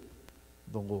tested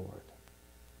the Lord.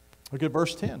 Look at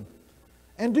verse 10.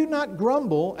 And do not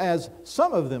grumble as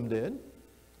some of them did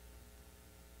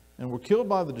and were killed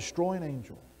by the destroying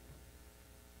angel.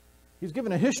 He's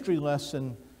given a history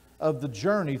lesson of the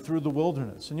journey through the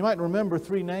wilderness. And you might remember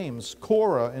three names,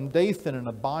 Korah and Dathan and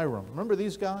Abiram. Remember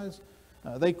these guys?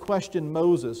 They questioned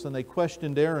Moses and they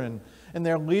questioned Aaron and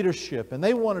their leadership. And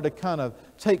they wanted to kind of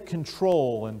take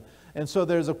control. And so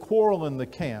there's a quarrel in the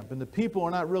camp. And the people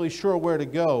are not really sure where to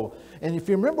go. And if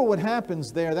you remember what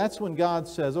happens there, that's when God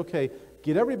says, okay,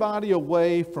 get everybody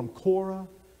away from Korah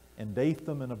and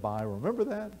Dathan and Abiram. Remember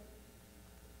that?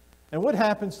 And what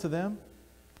happens to them?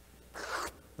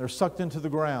 They're sucked into the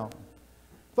ground.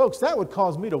 Folks, that would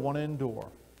cause me to want to endure.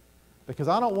 Because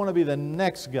I don't want to be the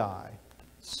next guy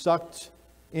sucked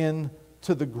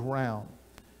into the ground.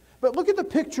 But look at the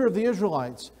picture of the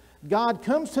Israelites. God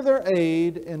comes to their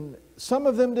aid, and some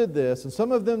of them did this, and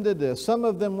some of them did this. Some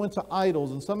of them went to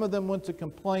idols, and some of them went to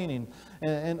complaining.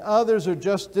 And others are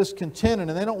just discontented,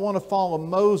 and they don't want to follow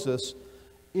Moses.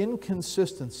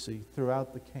 Inconsistency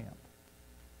throughout the camp.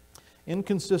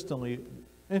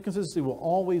 Inconsistency will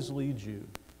always lead you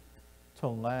to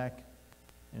lack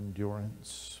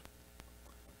endurance.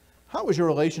 How has your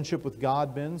relationship with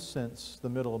God been since the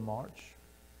middle of March?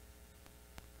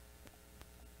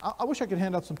 I wish I could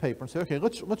hand out some paper and say, okay,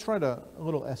 let's write a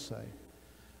little essay.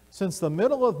 Since the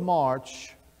middle of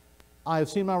March, I have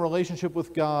seen my relationship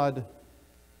with God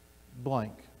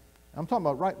blank. I'm talking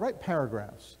about write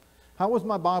paragraphs. How has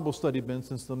my Bible study been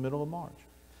since the middle of March?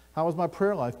 How has my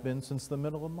prayer life been since the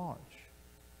middle of March?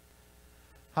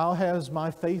 How has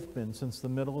my faith been since the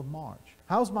middle of March?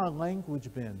 How's my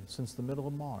language been since the middle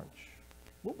of March?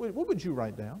 What would you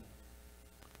write down?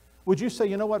 Would you say,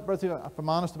 you know what, brother, if I'm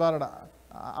honest about it,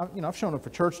 I've shown up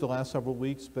for church the last several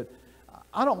weeks, but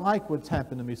I don't like what's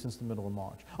happened to me since the middle of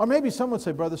March. Or maybe someone would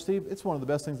say, Brother Steve, it's one of the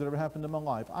best things that ever happened in my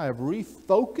life. I have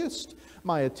refocused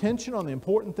my attention on the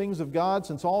important things of God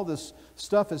since all this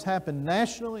stuff has happened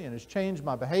nationally and has changed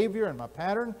my behavior and my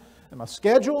pattern and my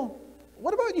schedule.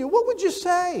 What about you? What would you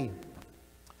say?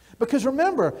 Because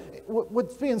remember,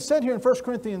 what's being said here in 1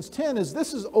 Corinthians 10 is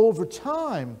this is over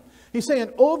time. He's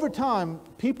saying over time,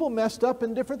 people messed up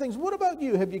in different things. What about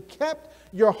you? Have you kept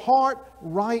your heart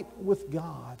right with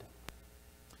God?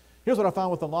 Here's what I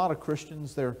found with a lot of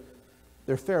Christians. They're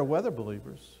fair weather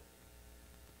believers.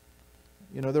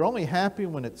 You know, they're only happy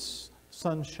when it's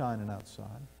sun shining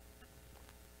outside.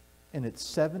 And it's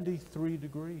 73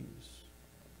 degrees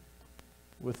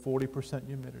with 40%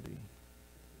 humidity.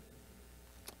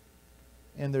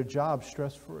 And their job's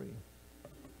stress-free.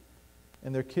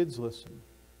 And their kids listen.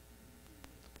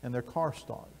 And their car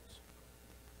starts.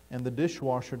 And the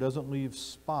dishwasher doesn't leave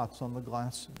spots on the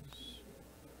glasses.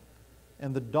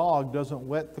 And the dog doesn't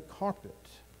wet the carpet.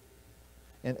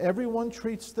 And everyone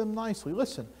treats them nicely.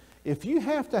 Listen, if you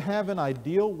have to have an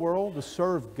ideal world to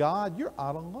serve God, you're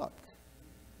out of luck.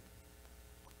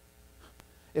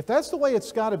 If that's the way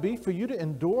it's got to be for you to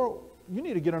endure, you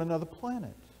need to get on another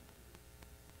planet.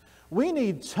 We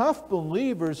need tough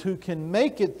believers who can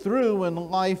make it through when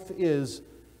life is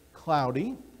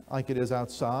cloudy, like it is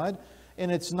outside, and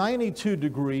it's 92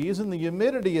 degrees, and the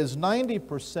humidity is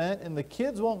 90%, and the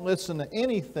kids won't listen to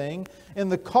anything,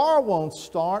 and the car won't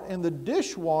start, and the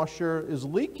dishwasher is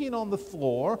leaking on the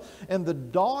floor, and the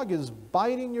dog is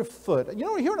biting your foot.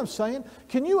 You hear what I'm saying?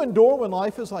 Can you endure when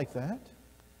life is like that?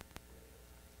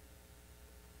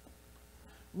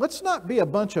 Let's not be a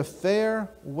bunch of fair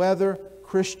weather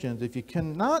Christians. If you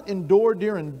cannot endure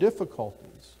during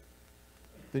difficulties,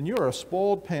 then you're a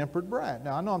spoiled, pampered brat.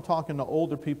 Now, I know I'm talking to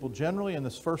older people generally in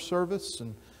this first service,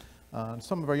 and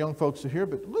some of our young folks are here,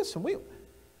 but listen,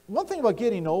 one thing about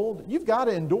getting old, you've got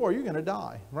to endure, you're going to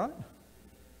die, right?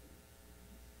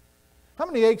 How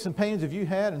many aches and pains have you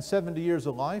had in 70 years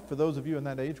of life, for those of you in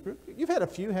that age group? You've had a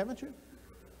few, haven't you?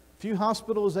 A few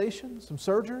hospitalizations, some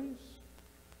surgeries,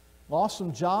 lost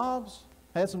some jobs,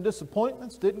 had some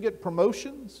disappointments, didn't get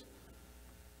promotions,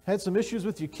 had some issues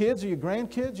with your kids or your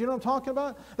grandkids. You know what I'm talking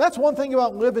about? That's one thing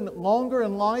about living longer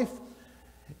in life.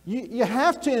 You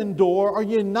have to endure or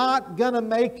you're not going to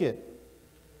make it.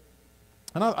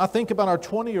 And I think about our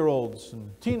 20-year-olds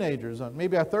and teenagers,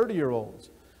 maybe our 30-year-olds.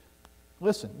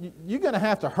 Listen, you're going to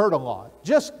have to hurt a lot.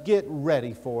 Just get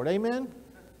ready for it. Amen?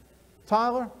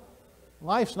 Tyler,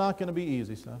 life's not going to be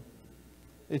easy, son.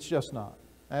 It's just not.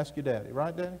 Ask your daddy.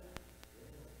 Right, Daddy?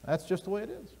 That's just the way it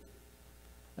is.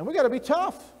 And we got to be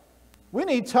tough. We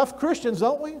need tough Christians,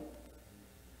 don't we?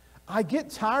 I get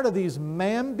tired of these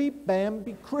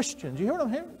mamby-bamby Christians. You hear what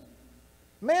I'm hearing?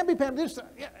 Mamby-bamby.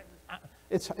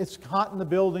 It's hot in the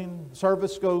building.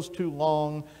 Service goes too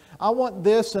long. I want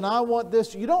this and I want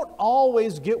this. You don't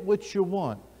always get what you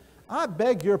want. I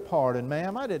beg your pardon,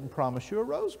 ma'am. I didn't promise you a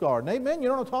rose garden. Amen? You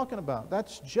know what I'm talking about.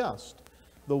 That's just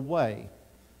the way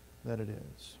that it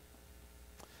is.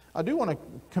 I do want to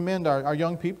commend our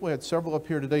young people. We had several up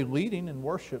here today leading in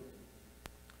worship.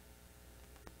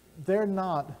 They're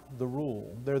not the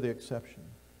rule. They're the exception.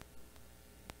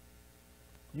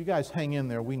 You guys hang in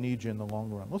there. We need you in the long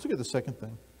run. Let's look at the second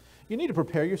thing. You need to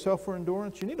prepare yourself for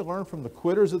endurance. You need to learn from the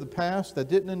quitters of the past that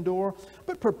didn't endure,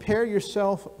 but prepare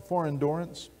yourself for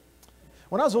endurance.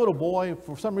 When I was a little boy,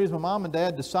 for some reason, my mom and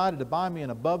dad decided to buy me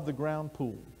an above-the-ground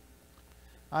pool.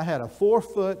 I had a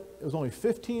 4-foot, it was only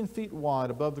 15 feet wide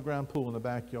above-the-ground pool in the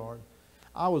backyard.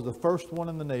 I was the first one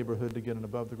in the neighborhood to get an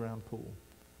above-the-ground pool.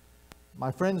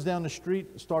 My friends down the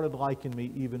street started liking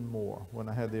me even more when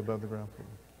I had the above-the-ground pool.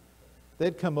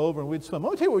 They'd come over and we'd swim.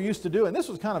 Let me tell you what we used to do, and this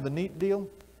was kind of a neat deal.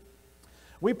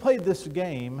 We played this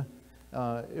game.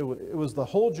 It was the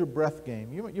hold your breath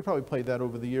game. You probably played that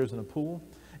over the years in a pool.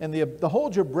 And the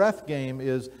hold your breath game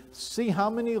is see how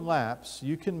many laps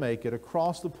you can make it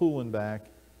across the pool and back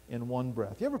in one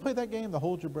breath. You ever played that game, the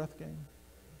hold your breath game?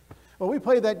 Well, we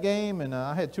played that game, and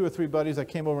I had 2 or 3 buddies that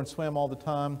came over and swam all the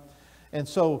time. And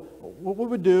so what we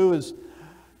would do is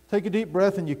take a deep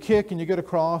breath, and you kick, and you get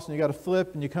across, and you got to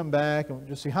flip, and you come back, and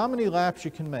just see how many laps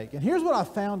you can make. And here's what I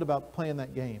found about playing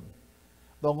that game.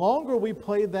 The longer we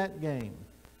played that game,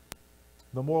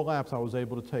 the more laps I was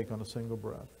able to take on a single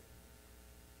breath.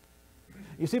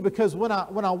 You see, because when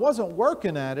I wasn't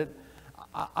working at it,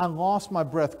 I lost my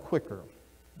breath quicker.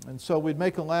 And so we'd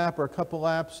make a lap or a couple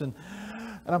laps, and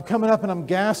And I'm coming up and I'm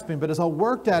gasping. But as I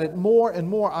worked at it more and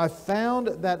more, I found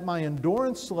that my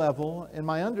endurance level and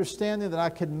my understanding that I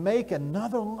could make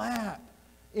another lap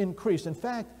increased. In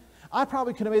fact, I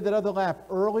probably could have made that other lap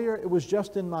earlier. It was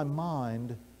just in my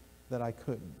mind that I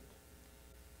couldn't.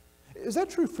 Is that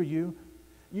true for you?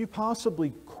 You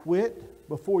possibly quit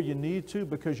before you need to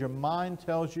because your mind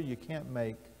tells you you can't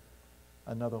make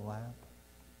another lap.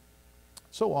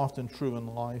 So often true in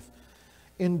life.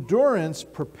 Endurance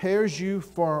prepares you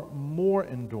for more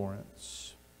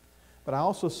endurance. But I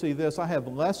also see this. I have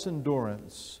less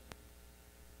endurance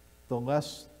the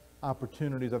less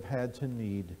opportunities I've had to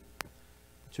need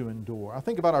to endure. I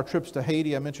think about our trips to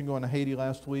Haiti. I mentioned going to Haiti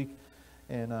last week.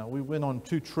 And we went on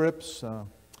 2 trips.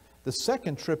 The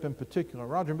second trip in particular,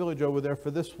 Roger and Billy Joe were there for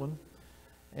this one.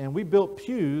 And we built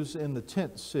pews in the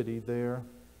tent city there.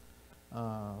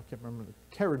 I can't remember.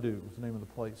 Caradou was the name of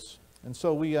the place. And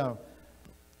so we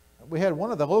had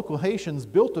one of the local Haitians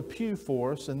built a pew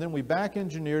for us, and then we back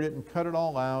engineered it and cut it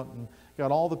all out and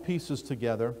got all the pieces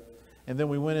together. And then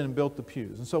we went in and built the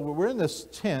pews. And so we're in this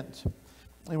tent,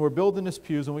 and we're building this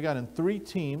pews, and we got in 3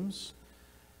 teams.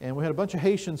 And we had a bunch of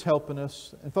Haitians helping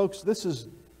us. And folks, this is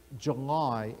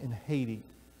July in Haiti.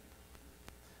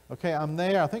 Okay, I'm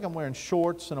there. I think I'm wearing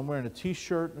shorts and I'm wearing a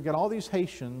t-shirt. We've got all these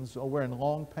Haitians wearing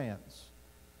long pants.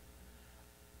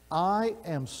 I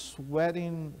am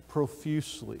sweating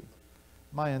profusely.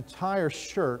 My entire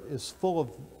shirt is full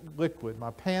of liquid.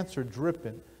 My pants are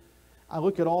dripping. I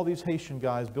look at all these Haitian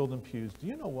guys building pews. Do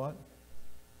you know what?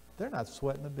 They're not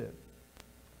sweating a bit.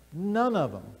 None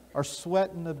of them are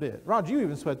sweating a bit. Roger, you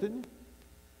even sweat, didn't you?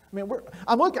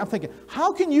 I mean, I'm thinking,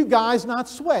 how can you guys not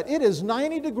sweat? It is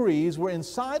 90 degrees. We're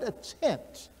inside a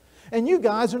tent, and you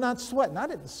guys are not sweating. I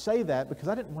didn't say that because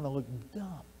I didn't want to look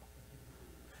dumb.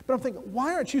 But I'm thinking,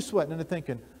 why aren't you sweating? And they're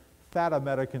thinking, fat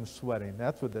Americans sweating.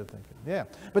 That's what they're thinking. Yeah.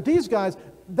 But these guys,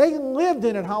 they lived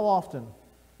in it how often?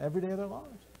 Every day of their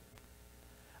lives.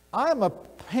 I'm a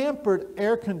pampered,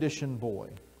 air-conditioned boy.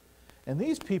 And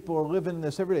these people are living in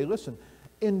this every day. Listen,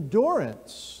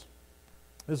 endurance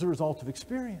is a result of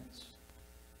experience.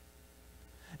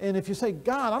 And if you say,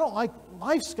 God, I don't like,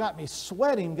 life's got me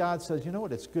sweating, God says, you know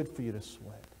what, it's good for you to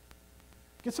sweat.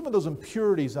 Get some of those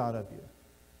impurities out of you.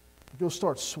 You'll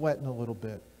start sweating a little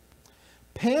bit.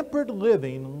 Pampered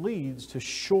living leads to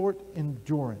short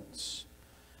endurance.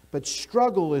 But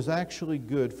struggle is actually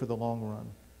good for the long run.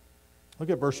 Look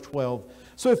at verse 12.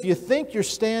 So if you think you're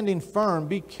standing firm,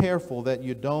 be careful that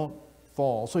you don't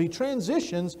fall. So he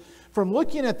transitions from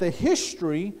looking at the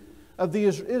history of the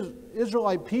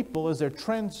Israelite people as they're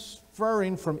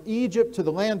transferring from Egypt to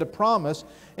the land of promise.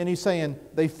 And he's saying,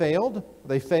 they failed,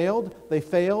 they failed, they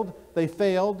failed, they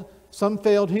failed. Some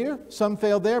failed here, some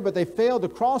failed there, but they failed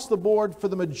across the board for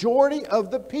the majority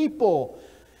of the people.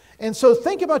 And so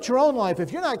think about your own life.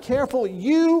 If you're not careful,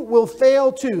 you will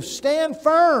fail too. Stand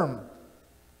firm.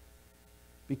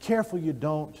 Be careful you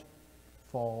don't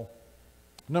fall.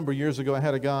 A number of years ago, I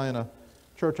had a guy in a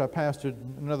church I pastored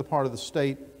in another part of the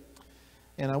state,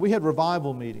 and we had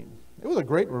revival meeting. It was a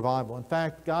great revival. In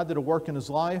fact, God did a work in his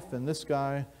life, and this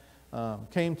guy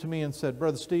came to me and said,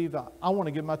 Brother Steve, I want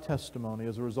to give my testimony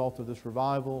as a result of this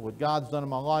revival, what God's done in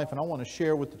my life, and I want to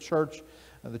share with the church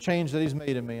the change that he's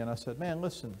made in me. And I said, man,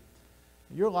 listen,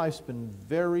 your life's been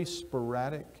very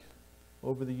sporadic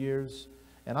over the years,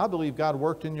 and I believe God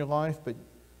worked in your life, but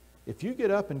if you get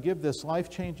up and give this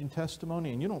life-changing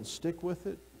testimony and you don't stick with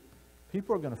it,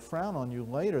 people are going to frown on you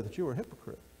later that you were a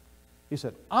hypocrite. He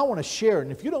said, I want to share it,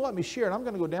 and if you don't let me share it, I'm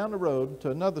going to go down the road to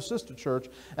another sister church,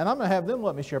 and I'm going to have them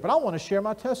let me share it, but I want to share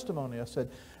my testimony. I said,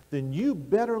 then you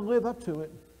better live up to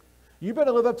it. You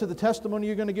better live up to the testimony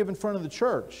you're going to give in front of the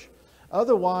church.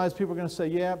 Otherwise, people are going to say,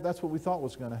 yeah, that's what we thought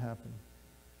was going to happen.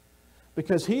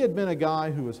 Because he had been a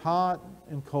guy who was hot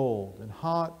and cold, and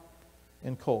hot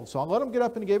and cold. So I let him get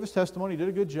up and he gave his testimony. He did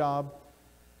a good job.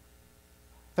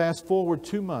 Fast forward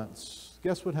 2 months.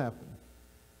 Guess what happened?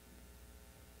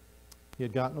 He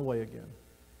had gotten away again.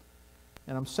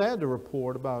 And I'm sad to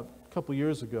report about a couple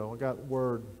years ago, I got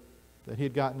word that he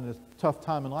had gotten in a tough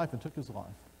time in life and took his life.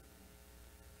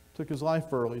 Took his life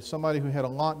early. Somebody who had a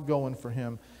lot going for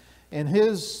him. And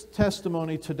his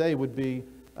testimony today would be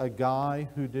a guy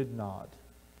who did not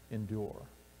endure.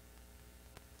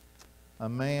 A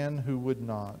man who would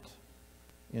not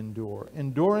endure.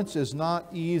 Endurance is not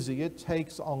easy. It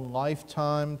takes a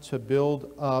lifetime to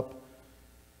build up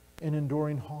an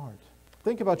enduring heart.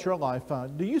 Think about your life.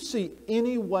 Do you see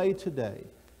any way today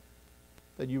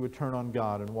that you would turn on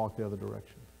God and walk the other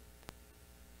direction?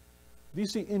 Do you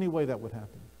see any way that would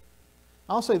happen?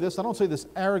 I'll say this. I don't say this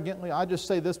arrogantly. I just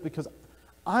say this because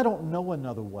I don't know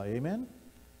another way. Amen?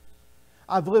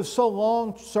 I've lived so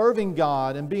long serving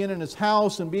God and being in His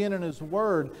house and being in His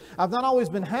Word. I've not always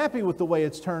been happy with the way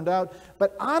it's turned out,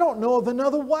 but I don't know of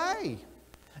another way.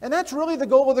 And that's really the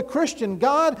goal of the Christian.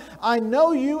 God, I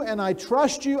know You and I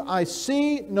trust You. I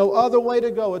see no other way to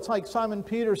go. It's like Simon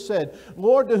Peter said,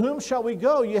 Lord, to whom shall we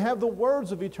go? You have the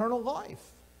words of eternal life.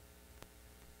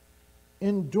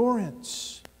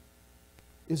 Endurance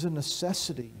is a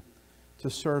necessity to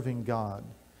serving God.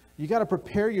 You got to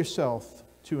prepare yourself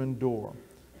to endure.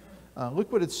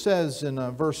 Look what it says in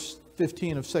verse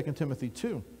 15 of 2 Timothy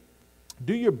 2.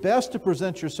 Do your best to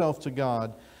present yourself to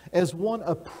God as one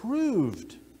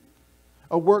approved,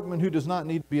 a workman who does not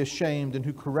need to be ashamed and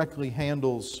who correctly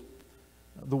handles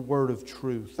the word of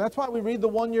truth. That's why we read the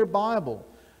one-year Bible,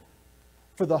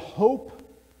 for the hope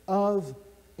of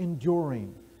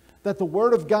enduring, that the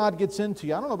Word of God gets into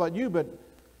you. I don't know about you, but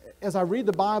as I read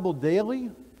the Bible daily,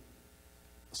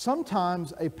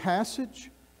 sometimes a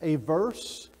passage, a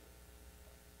verse,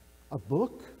 a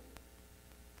book,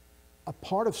 a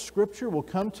part of Scripture will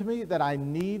come to me that I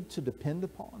need to depend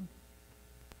upon.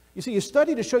 You see, you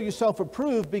study to show yourself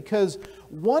approved because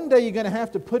one day you're going to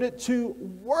have to put it to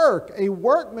work. A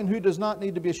workman who does not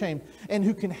need to be ashamed and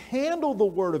who can handle the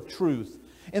word of truth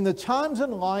in the times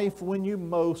in life when you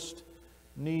most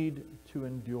need to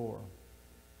endure.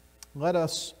 Let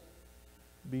us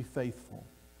be faithful.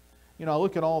 You know, I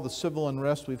look at all the civil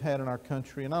unrest we've had in our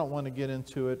country, and I don't want to get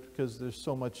into it because there's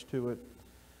so much to it.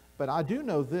 But I do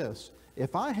know this.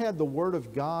 If I had the Word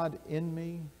of God in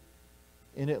me,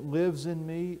 and it lives in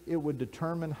me, it would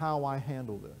determine how I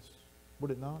handle this.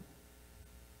 Would it not?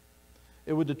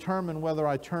 It would determine whether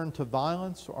I turn to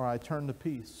violence or I turn to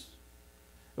peace.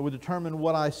 It would determine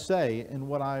what I say and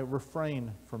what I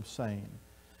refrain from saying.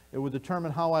 It would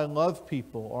determine how I love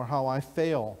people or how I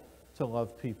fail to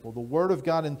love people. The Word of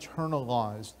God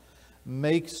internalized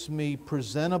makes me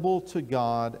presentable to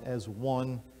God as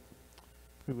one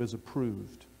who is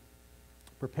approved.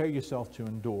 Prepare yourself to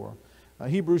endure.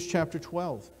 Hebrews chapter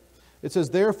 12. It says,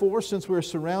 therefore, since we are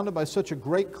surrounded by such a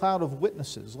great cloud of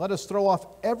witnesses, let us throw off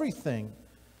everything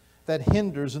that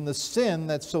hinders and the sin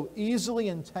that so easily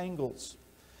entangles.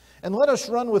 And let us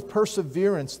run with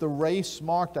perseverance the race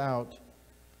marked out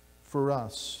for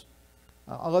us.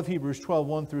 I love Hebrews 12,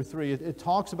 1 through 3. It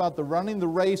talks about the running the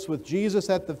race with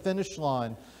Jesus at the finish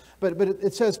line. But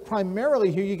it says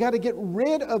primarily here, you got to get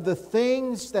rid of the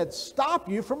things that stop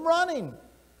you from running.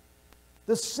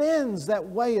 The sins that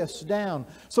weigh us down.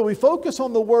 So we focus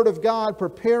on the Word of God,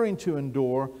 preparing to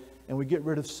endure, and we get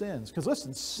rid of sins. Because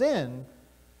listen, sin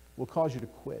will cause you to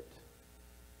quit.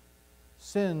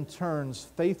 Sin turns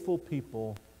faithful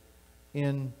people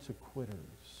into quitters.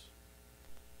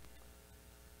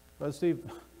 Brother Steve,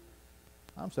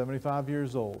 I'm 75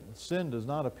 years old. Sin does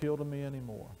not appeal to me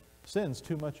anymore. Sin's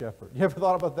too much effort. You ever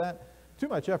thought about that? Too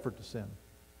much effort to sin.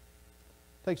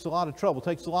 Takes a lot of trouble,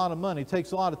 takes a lot of money,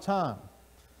 takes a lot of time.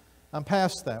 I'm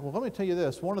past that. Well, let me tell you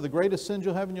this. One of the greatest sins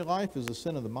you'll have in your life is the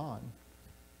sin of the mind.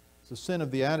 It's the sin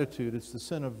of the attitude. It's the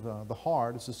sin of the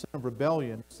heart. It's the sin of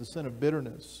rebellion. It's the sin of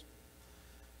bitterness.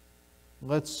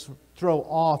 Let's throw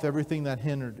off everything that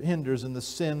hinders and the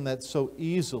sin that so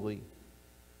easily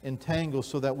entangles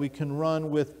so that we can run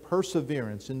with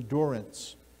perseverance,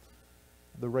 endurance,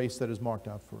 the race that is marked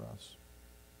out for us.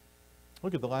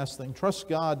 Look at the last thing. Trust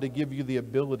God to give you the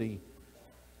ability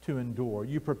to endure.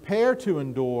 You prepare to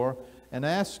endure and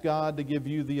ask God to give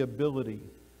you the ability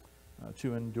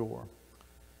to endure.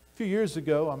 A few years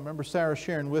ago, I remember Sarah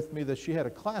sharing with me that she had a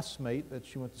classmate that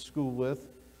she went to school with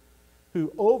who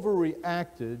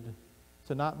overreacted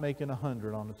to not making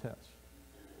 100 on the test.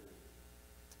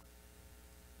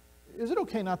 Is it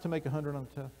okay not to make 100 on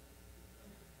the test?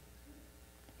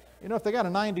 You know, if they got a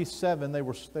 97, they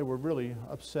were really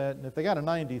upset. And if they got a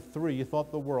 93, you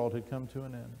thought the world had come to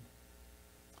an end.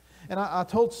 And I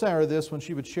told Sarah this when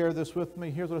she would share this with me.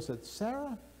 Here's what I said.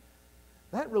 Sarah,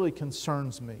 that really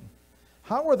concerns me.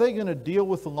 How are they going to deal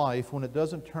with life when it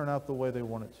doesn't turn out the way they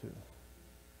want it to?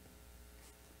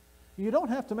 You don't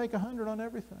have to make 100 on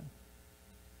everything.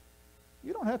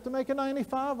 You don't have to make a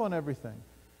 95 on everything.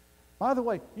 By the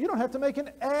way, you don't have to make an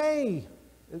A.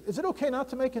 Is it okay not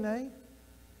to make an A?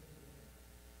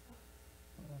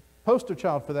 Poster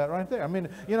child for that right there. I mean,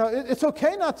 you know, it's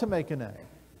okay not to make an A.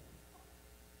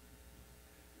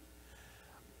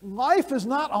 Life is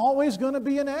not always going to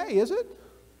be an A, is it?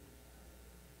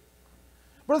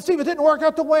 Brother Steve, it didn't work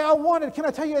out the way I wanted. Can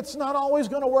I tell you, it's not always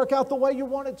going to work out the way you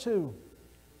want it to.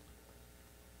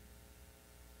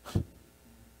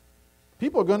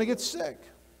 People are going to get sick.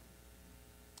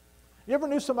 You ever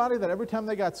knew somebody that every time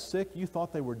they got sick, you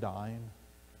thought they were dying?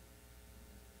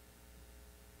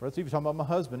 Brother Steve, you're talking about my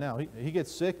husband now. He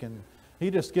gets sick, and He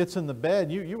just gets in the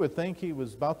bed. You would think he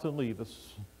was about to leave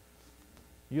us.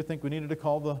 You'd think we needed to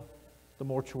call the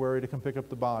mortuary to come pick up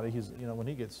the body. When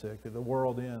he gets sick, the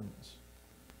world ends.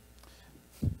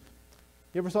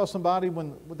 You ever saw somebody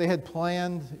when what they had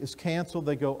planned is canceled,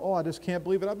 they go, oh, I just can't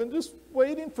believe it. I've been just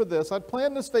waiting for this. I'd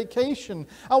planned this vacation.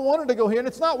 I wanted to go here, and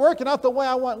it's not working out the way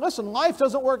I want. Listen, life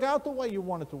doesn't work out the way you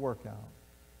want it to work out.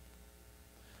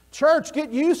 Church,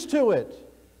 get used to it.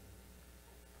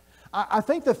 I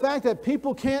think the fact that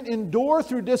people can't endure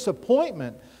through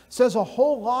disappointment says a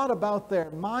whole lot about their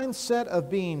mindset of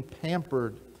being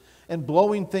pampered and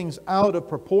blowing things out of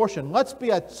proportion. Let's be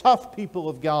a tough people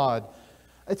of God.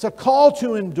 It's a call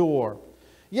to endure.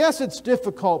 Yes, it's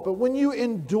difficult, but when you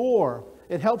endure,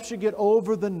 it helps you get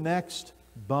over the next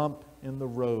bump in the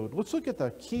road. Let's look at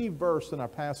the key verse in our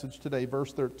passage today,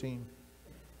 verse 13.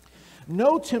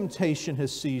 No temptation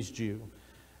has seized you,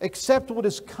 except what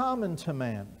is common to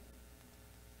man.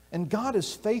 And God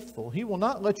is faithful. He will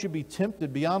not let you be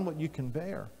tempted beyond what you can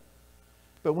bear.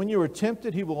 But when you are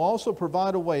tempted, He will also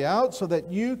provide a way out so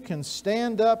that you can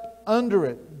stand up under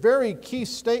it. Very key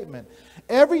statement.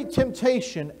 Every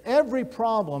temptation, every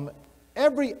problem,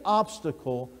 every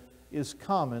obstacle is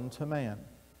common to man.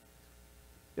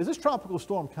 Is this tropical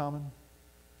storm common?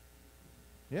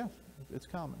 Yes, it's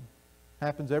common.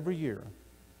 Happens every year.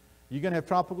 You're going to have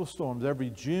tropical storms every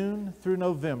June through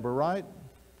November, right?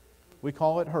 We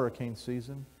call it hurricane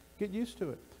season. Get used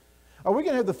to it. Are we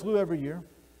going to have the flu every year?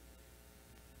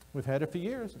 We've had it for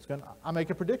years. I make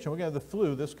a prediction. We're going to have the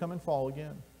flu this coming fall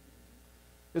again.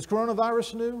 Is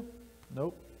coronavirus new?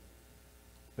 Nope.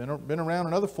 Been around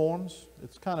in other forms.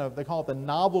 It's they call it the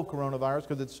novel coronavirus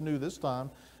because it's new this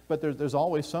time. But there's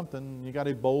always something. You got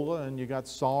Ebola, and you got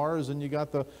SARS, and you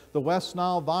got the West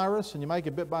Nile virus, and you might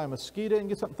get bit by a mosquito and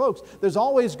get something. Folks, there's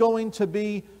always going to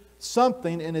be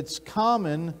something, and it's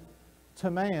common to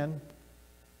man.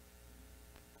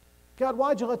 God,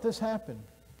 why'd you let this happen?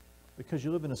 Because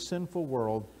you live in a sinful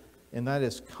world, and that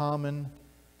is common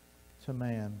to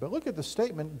man. But look at the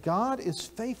statement, God is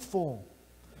faithful.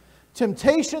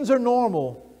 Temptations are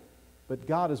normal, but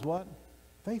God is what?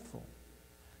 Faithful.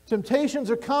 Temptations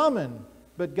are common,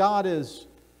 but God is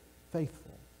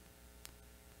faithful.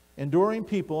 Enduring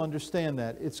people understand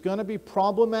that. It's going to be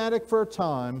problematic for a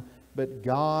time, but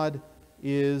God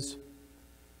is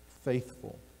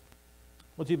faithful.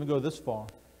 Let's even go this far.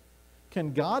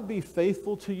 Can God be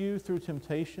faithful to you through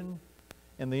temptation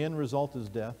and the end result is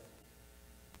death?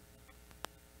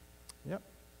 Yep.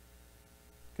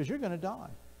 Because you're going to die.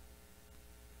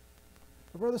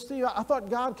 But Brother Steve, I thought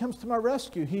God comes to my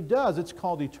rescue. He does. It's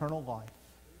called eternal life.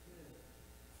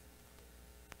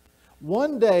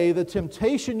 One day, the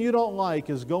temptation you don't like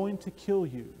is going to kill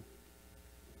you.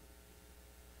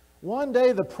 One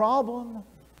day, the problem,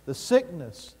 the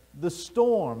sickness, the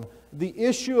storm, the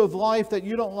issue of life that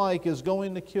you don't like is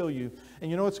going to kill you.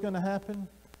 And you know what's going to happen?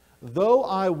 Though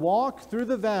I walk through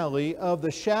the valley of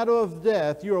the shadow of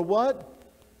death, you are what?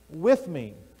 With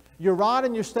me. Your rod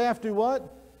and your staff do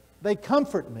what? They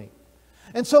comfort me.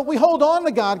 And so we hold on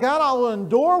to God. God, I will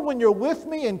endure when you're with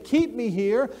me and keep me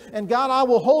here. And God, I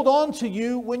will hold on to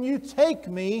you when you take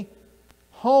me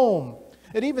home.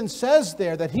 It even says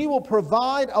there that He will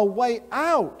provide a way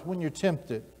out when you're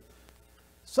tempted.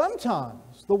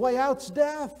 Sometimes the way out's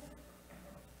death.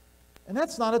 And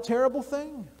that's not a terrible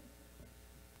thing.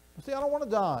 See, I don't want to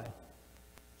die.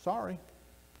 Sorry.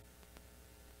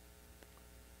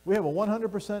 We have a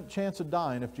 100% chance of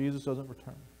dying if Jesus doesn't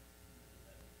return.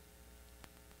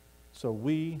 So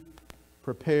we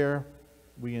prepare,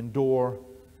 we endure,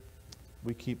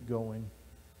 we keep going.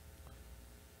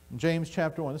 In James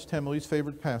chapter 1, this is Timily's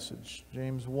favorite passage.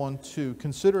 James 1:2.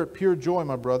 Consider it pure joy,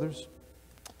 my brothers,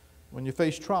 when you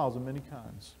face trials of many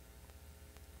kinds,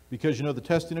 because you know the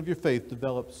testing of your faith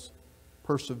develops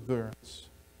perseverance.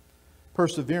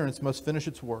 Perseverance must finish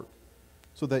its work,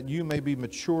 so that you may be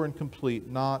mature and complete,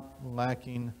 not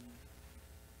lacking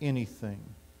anything.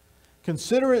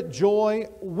 Consider it joy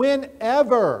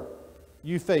whenever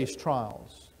you face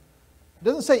trials. It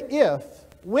doesn't say if,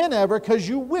 whenever, because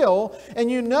you will, and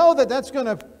you know that that's going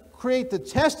to create the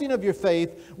testing of your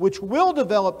faith, which will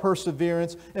develop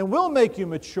perseverance and will make you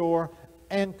mature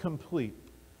and complete.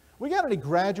 We got any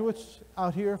graduates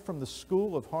out here from the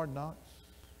School of Hard Knocks?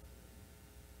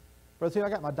 Brother, see, I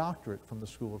got my doctorate from the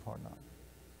School of Hard Knocks.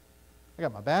 I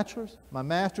got my bachelor's, my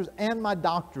master's, and my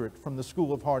doctorate from the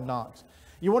School of Hard Knocks.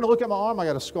 You want to look at my arm? I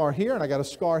got a scar here, and I got a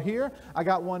scar here. I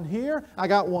got one here. I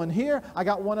got one here. I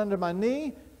got one under my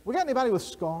knee. We got anybody with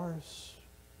scars?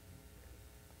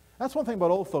 That's one thing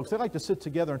about old folks. They like to sit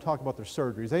together and talk about their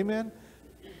surgeries. Amen?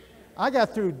 I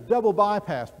got through double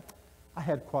bypass. I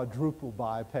had quadruple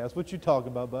bypass. What you talking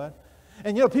about, bud?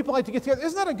 And you know, people like to get together.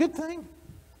 Isn't that a good thing?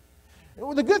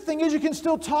 Well, the good thing is you can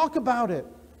still talk about it.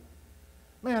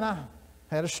 Man, I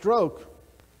had a stroke.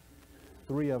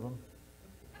 3 of them.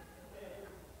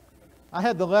 I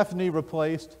had the left knee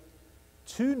replaced,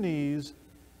 2 knees,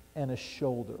 and a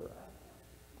shoulder.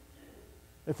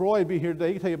 If Roy would be here today,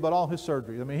 he could tell you about all his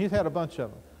surgeries. I mean, he's had a bunch of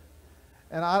them.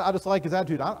 And I just like his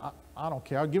attitude. I don't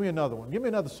care. Give me another one. Give me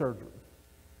another surgery.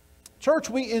 Church,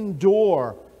 we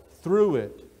endure through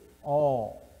it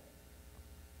all.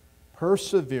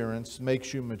 Perseverance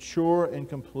makes you mature and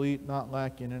complete, not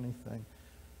lacking anything.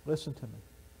 Listen to me.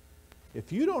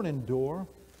 If you don't endure,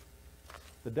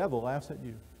 the devil laughs at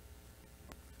you.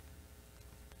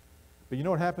 But you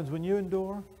know what happens when you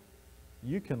endure?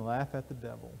 You can laugh at the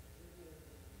devil.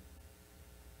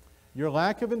 Your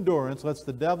lack of endurance lets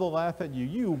the devil laugh at you.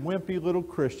 You wimpy little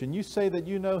Christian. You say that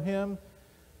you know him,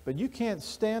 but you can't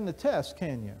stand the test,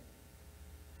 can you?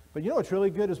 But you know what's really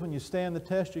good is when you stand the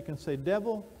test, you can say,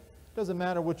 devil, doesn't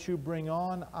matter what you bring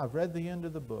on. I've read the end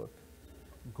of the book.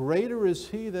 Greater is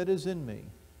he that is in me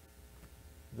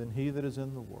than he that is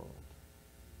in the world.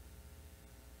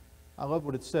 I love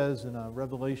what it says in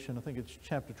Revelation, I think it's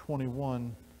chapter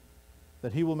 21,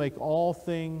 that he will make all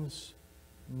things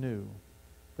new.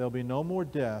 There'll be no more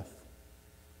death,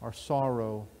 or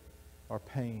sorrow, or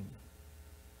pain.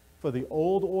 For the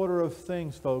old order of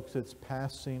things, folks, it's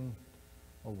passing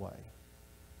away.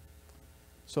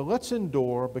 So let's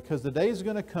endure, because the day is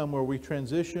going to come where we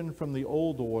transition from the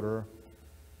old order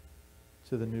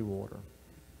to the new order.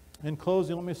 In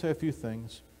closing, let me say a few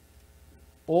things.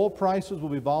 Oil prices will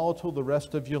be volatile the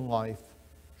rest of your life.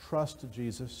 Trust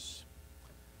Jesus.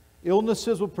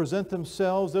 Illnesses will present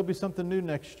themselves. There'll be something new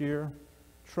next year.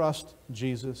 Trust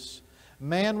Jesus.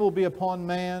 Man will be upon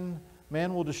man.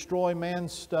 Man will destroy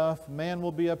man's stuff. Man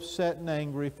will be upset and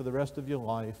angry for the rest of your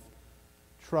life.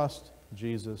 Trust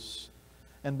Jesus.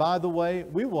 And by the way,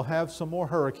 we will have some more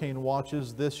hurricane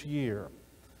watches this year.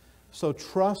 So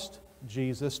trust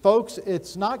Jesus. Folks,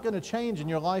 it's not going to change in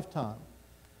your lifetime.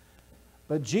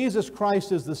 But Jesus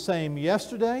Christ is the same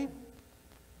yesterday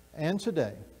and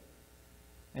today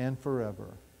and forever.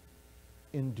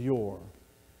 Endure.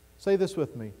 Say this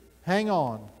with me. Hang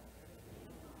on.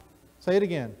 Say it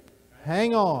again.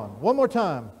 Hang on. One more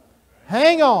time.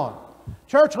 Hang on.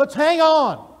 Church, let's hang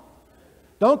on.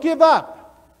 Don't give up.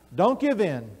 Don't give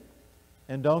in.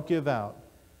 And don't give out.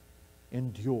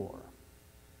 Endure.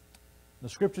 The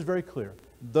Scripture is very clear.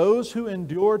 Those who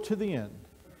endure to the end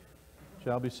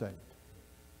shall be saved.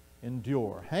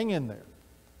 Endure. Hang in there.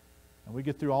 And we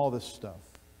get through all this stuff.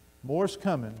 More's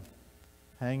coming.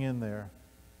 Hang in there.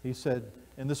 He said,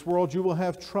 in this world you will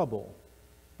have trouble,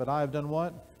 but I have done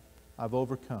what? I've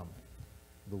overcome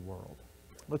the world.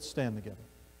 Let's stand together.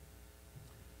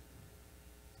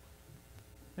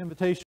 Invitation.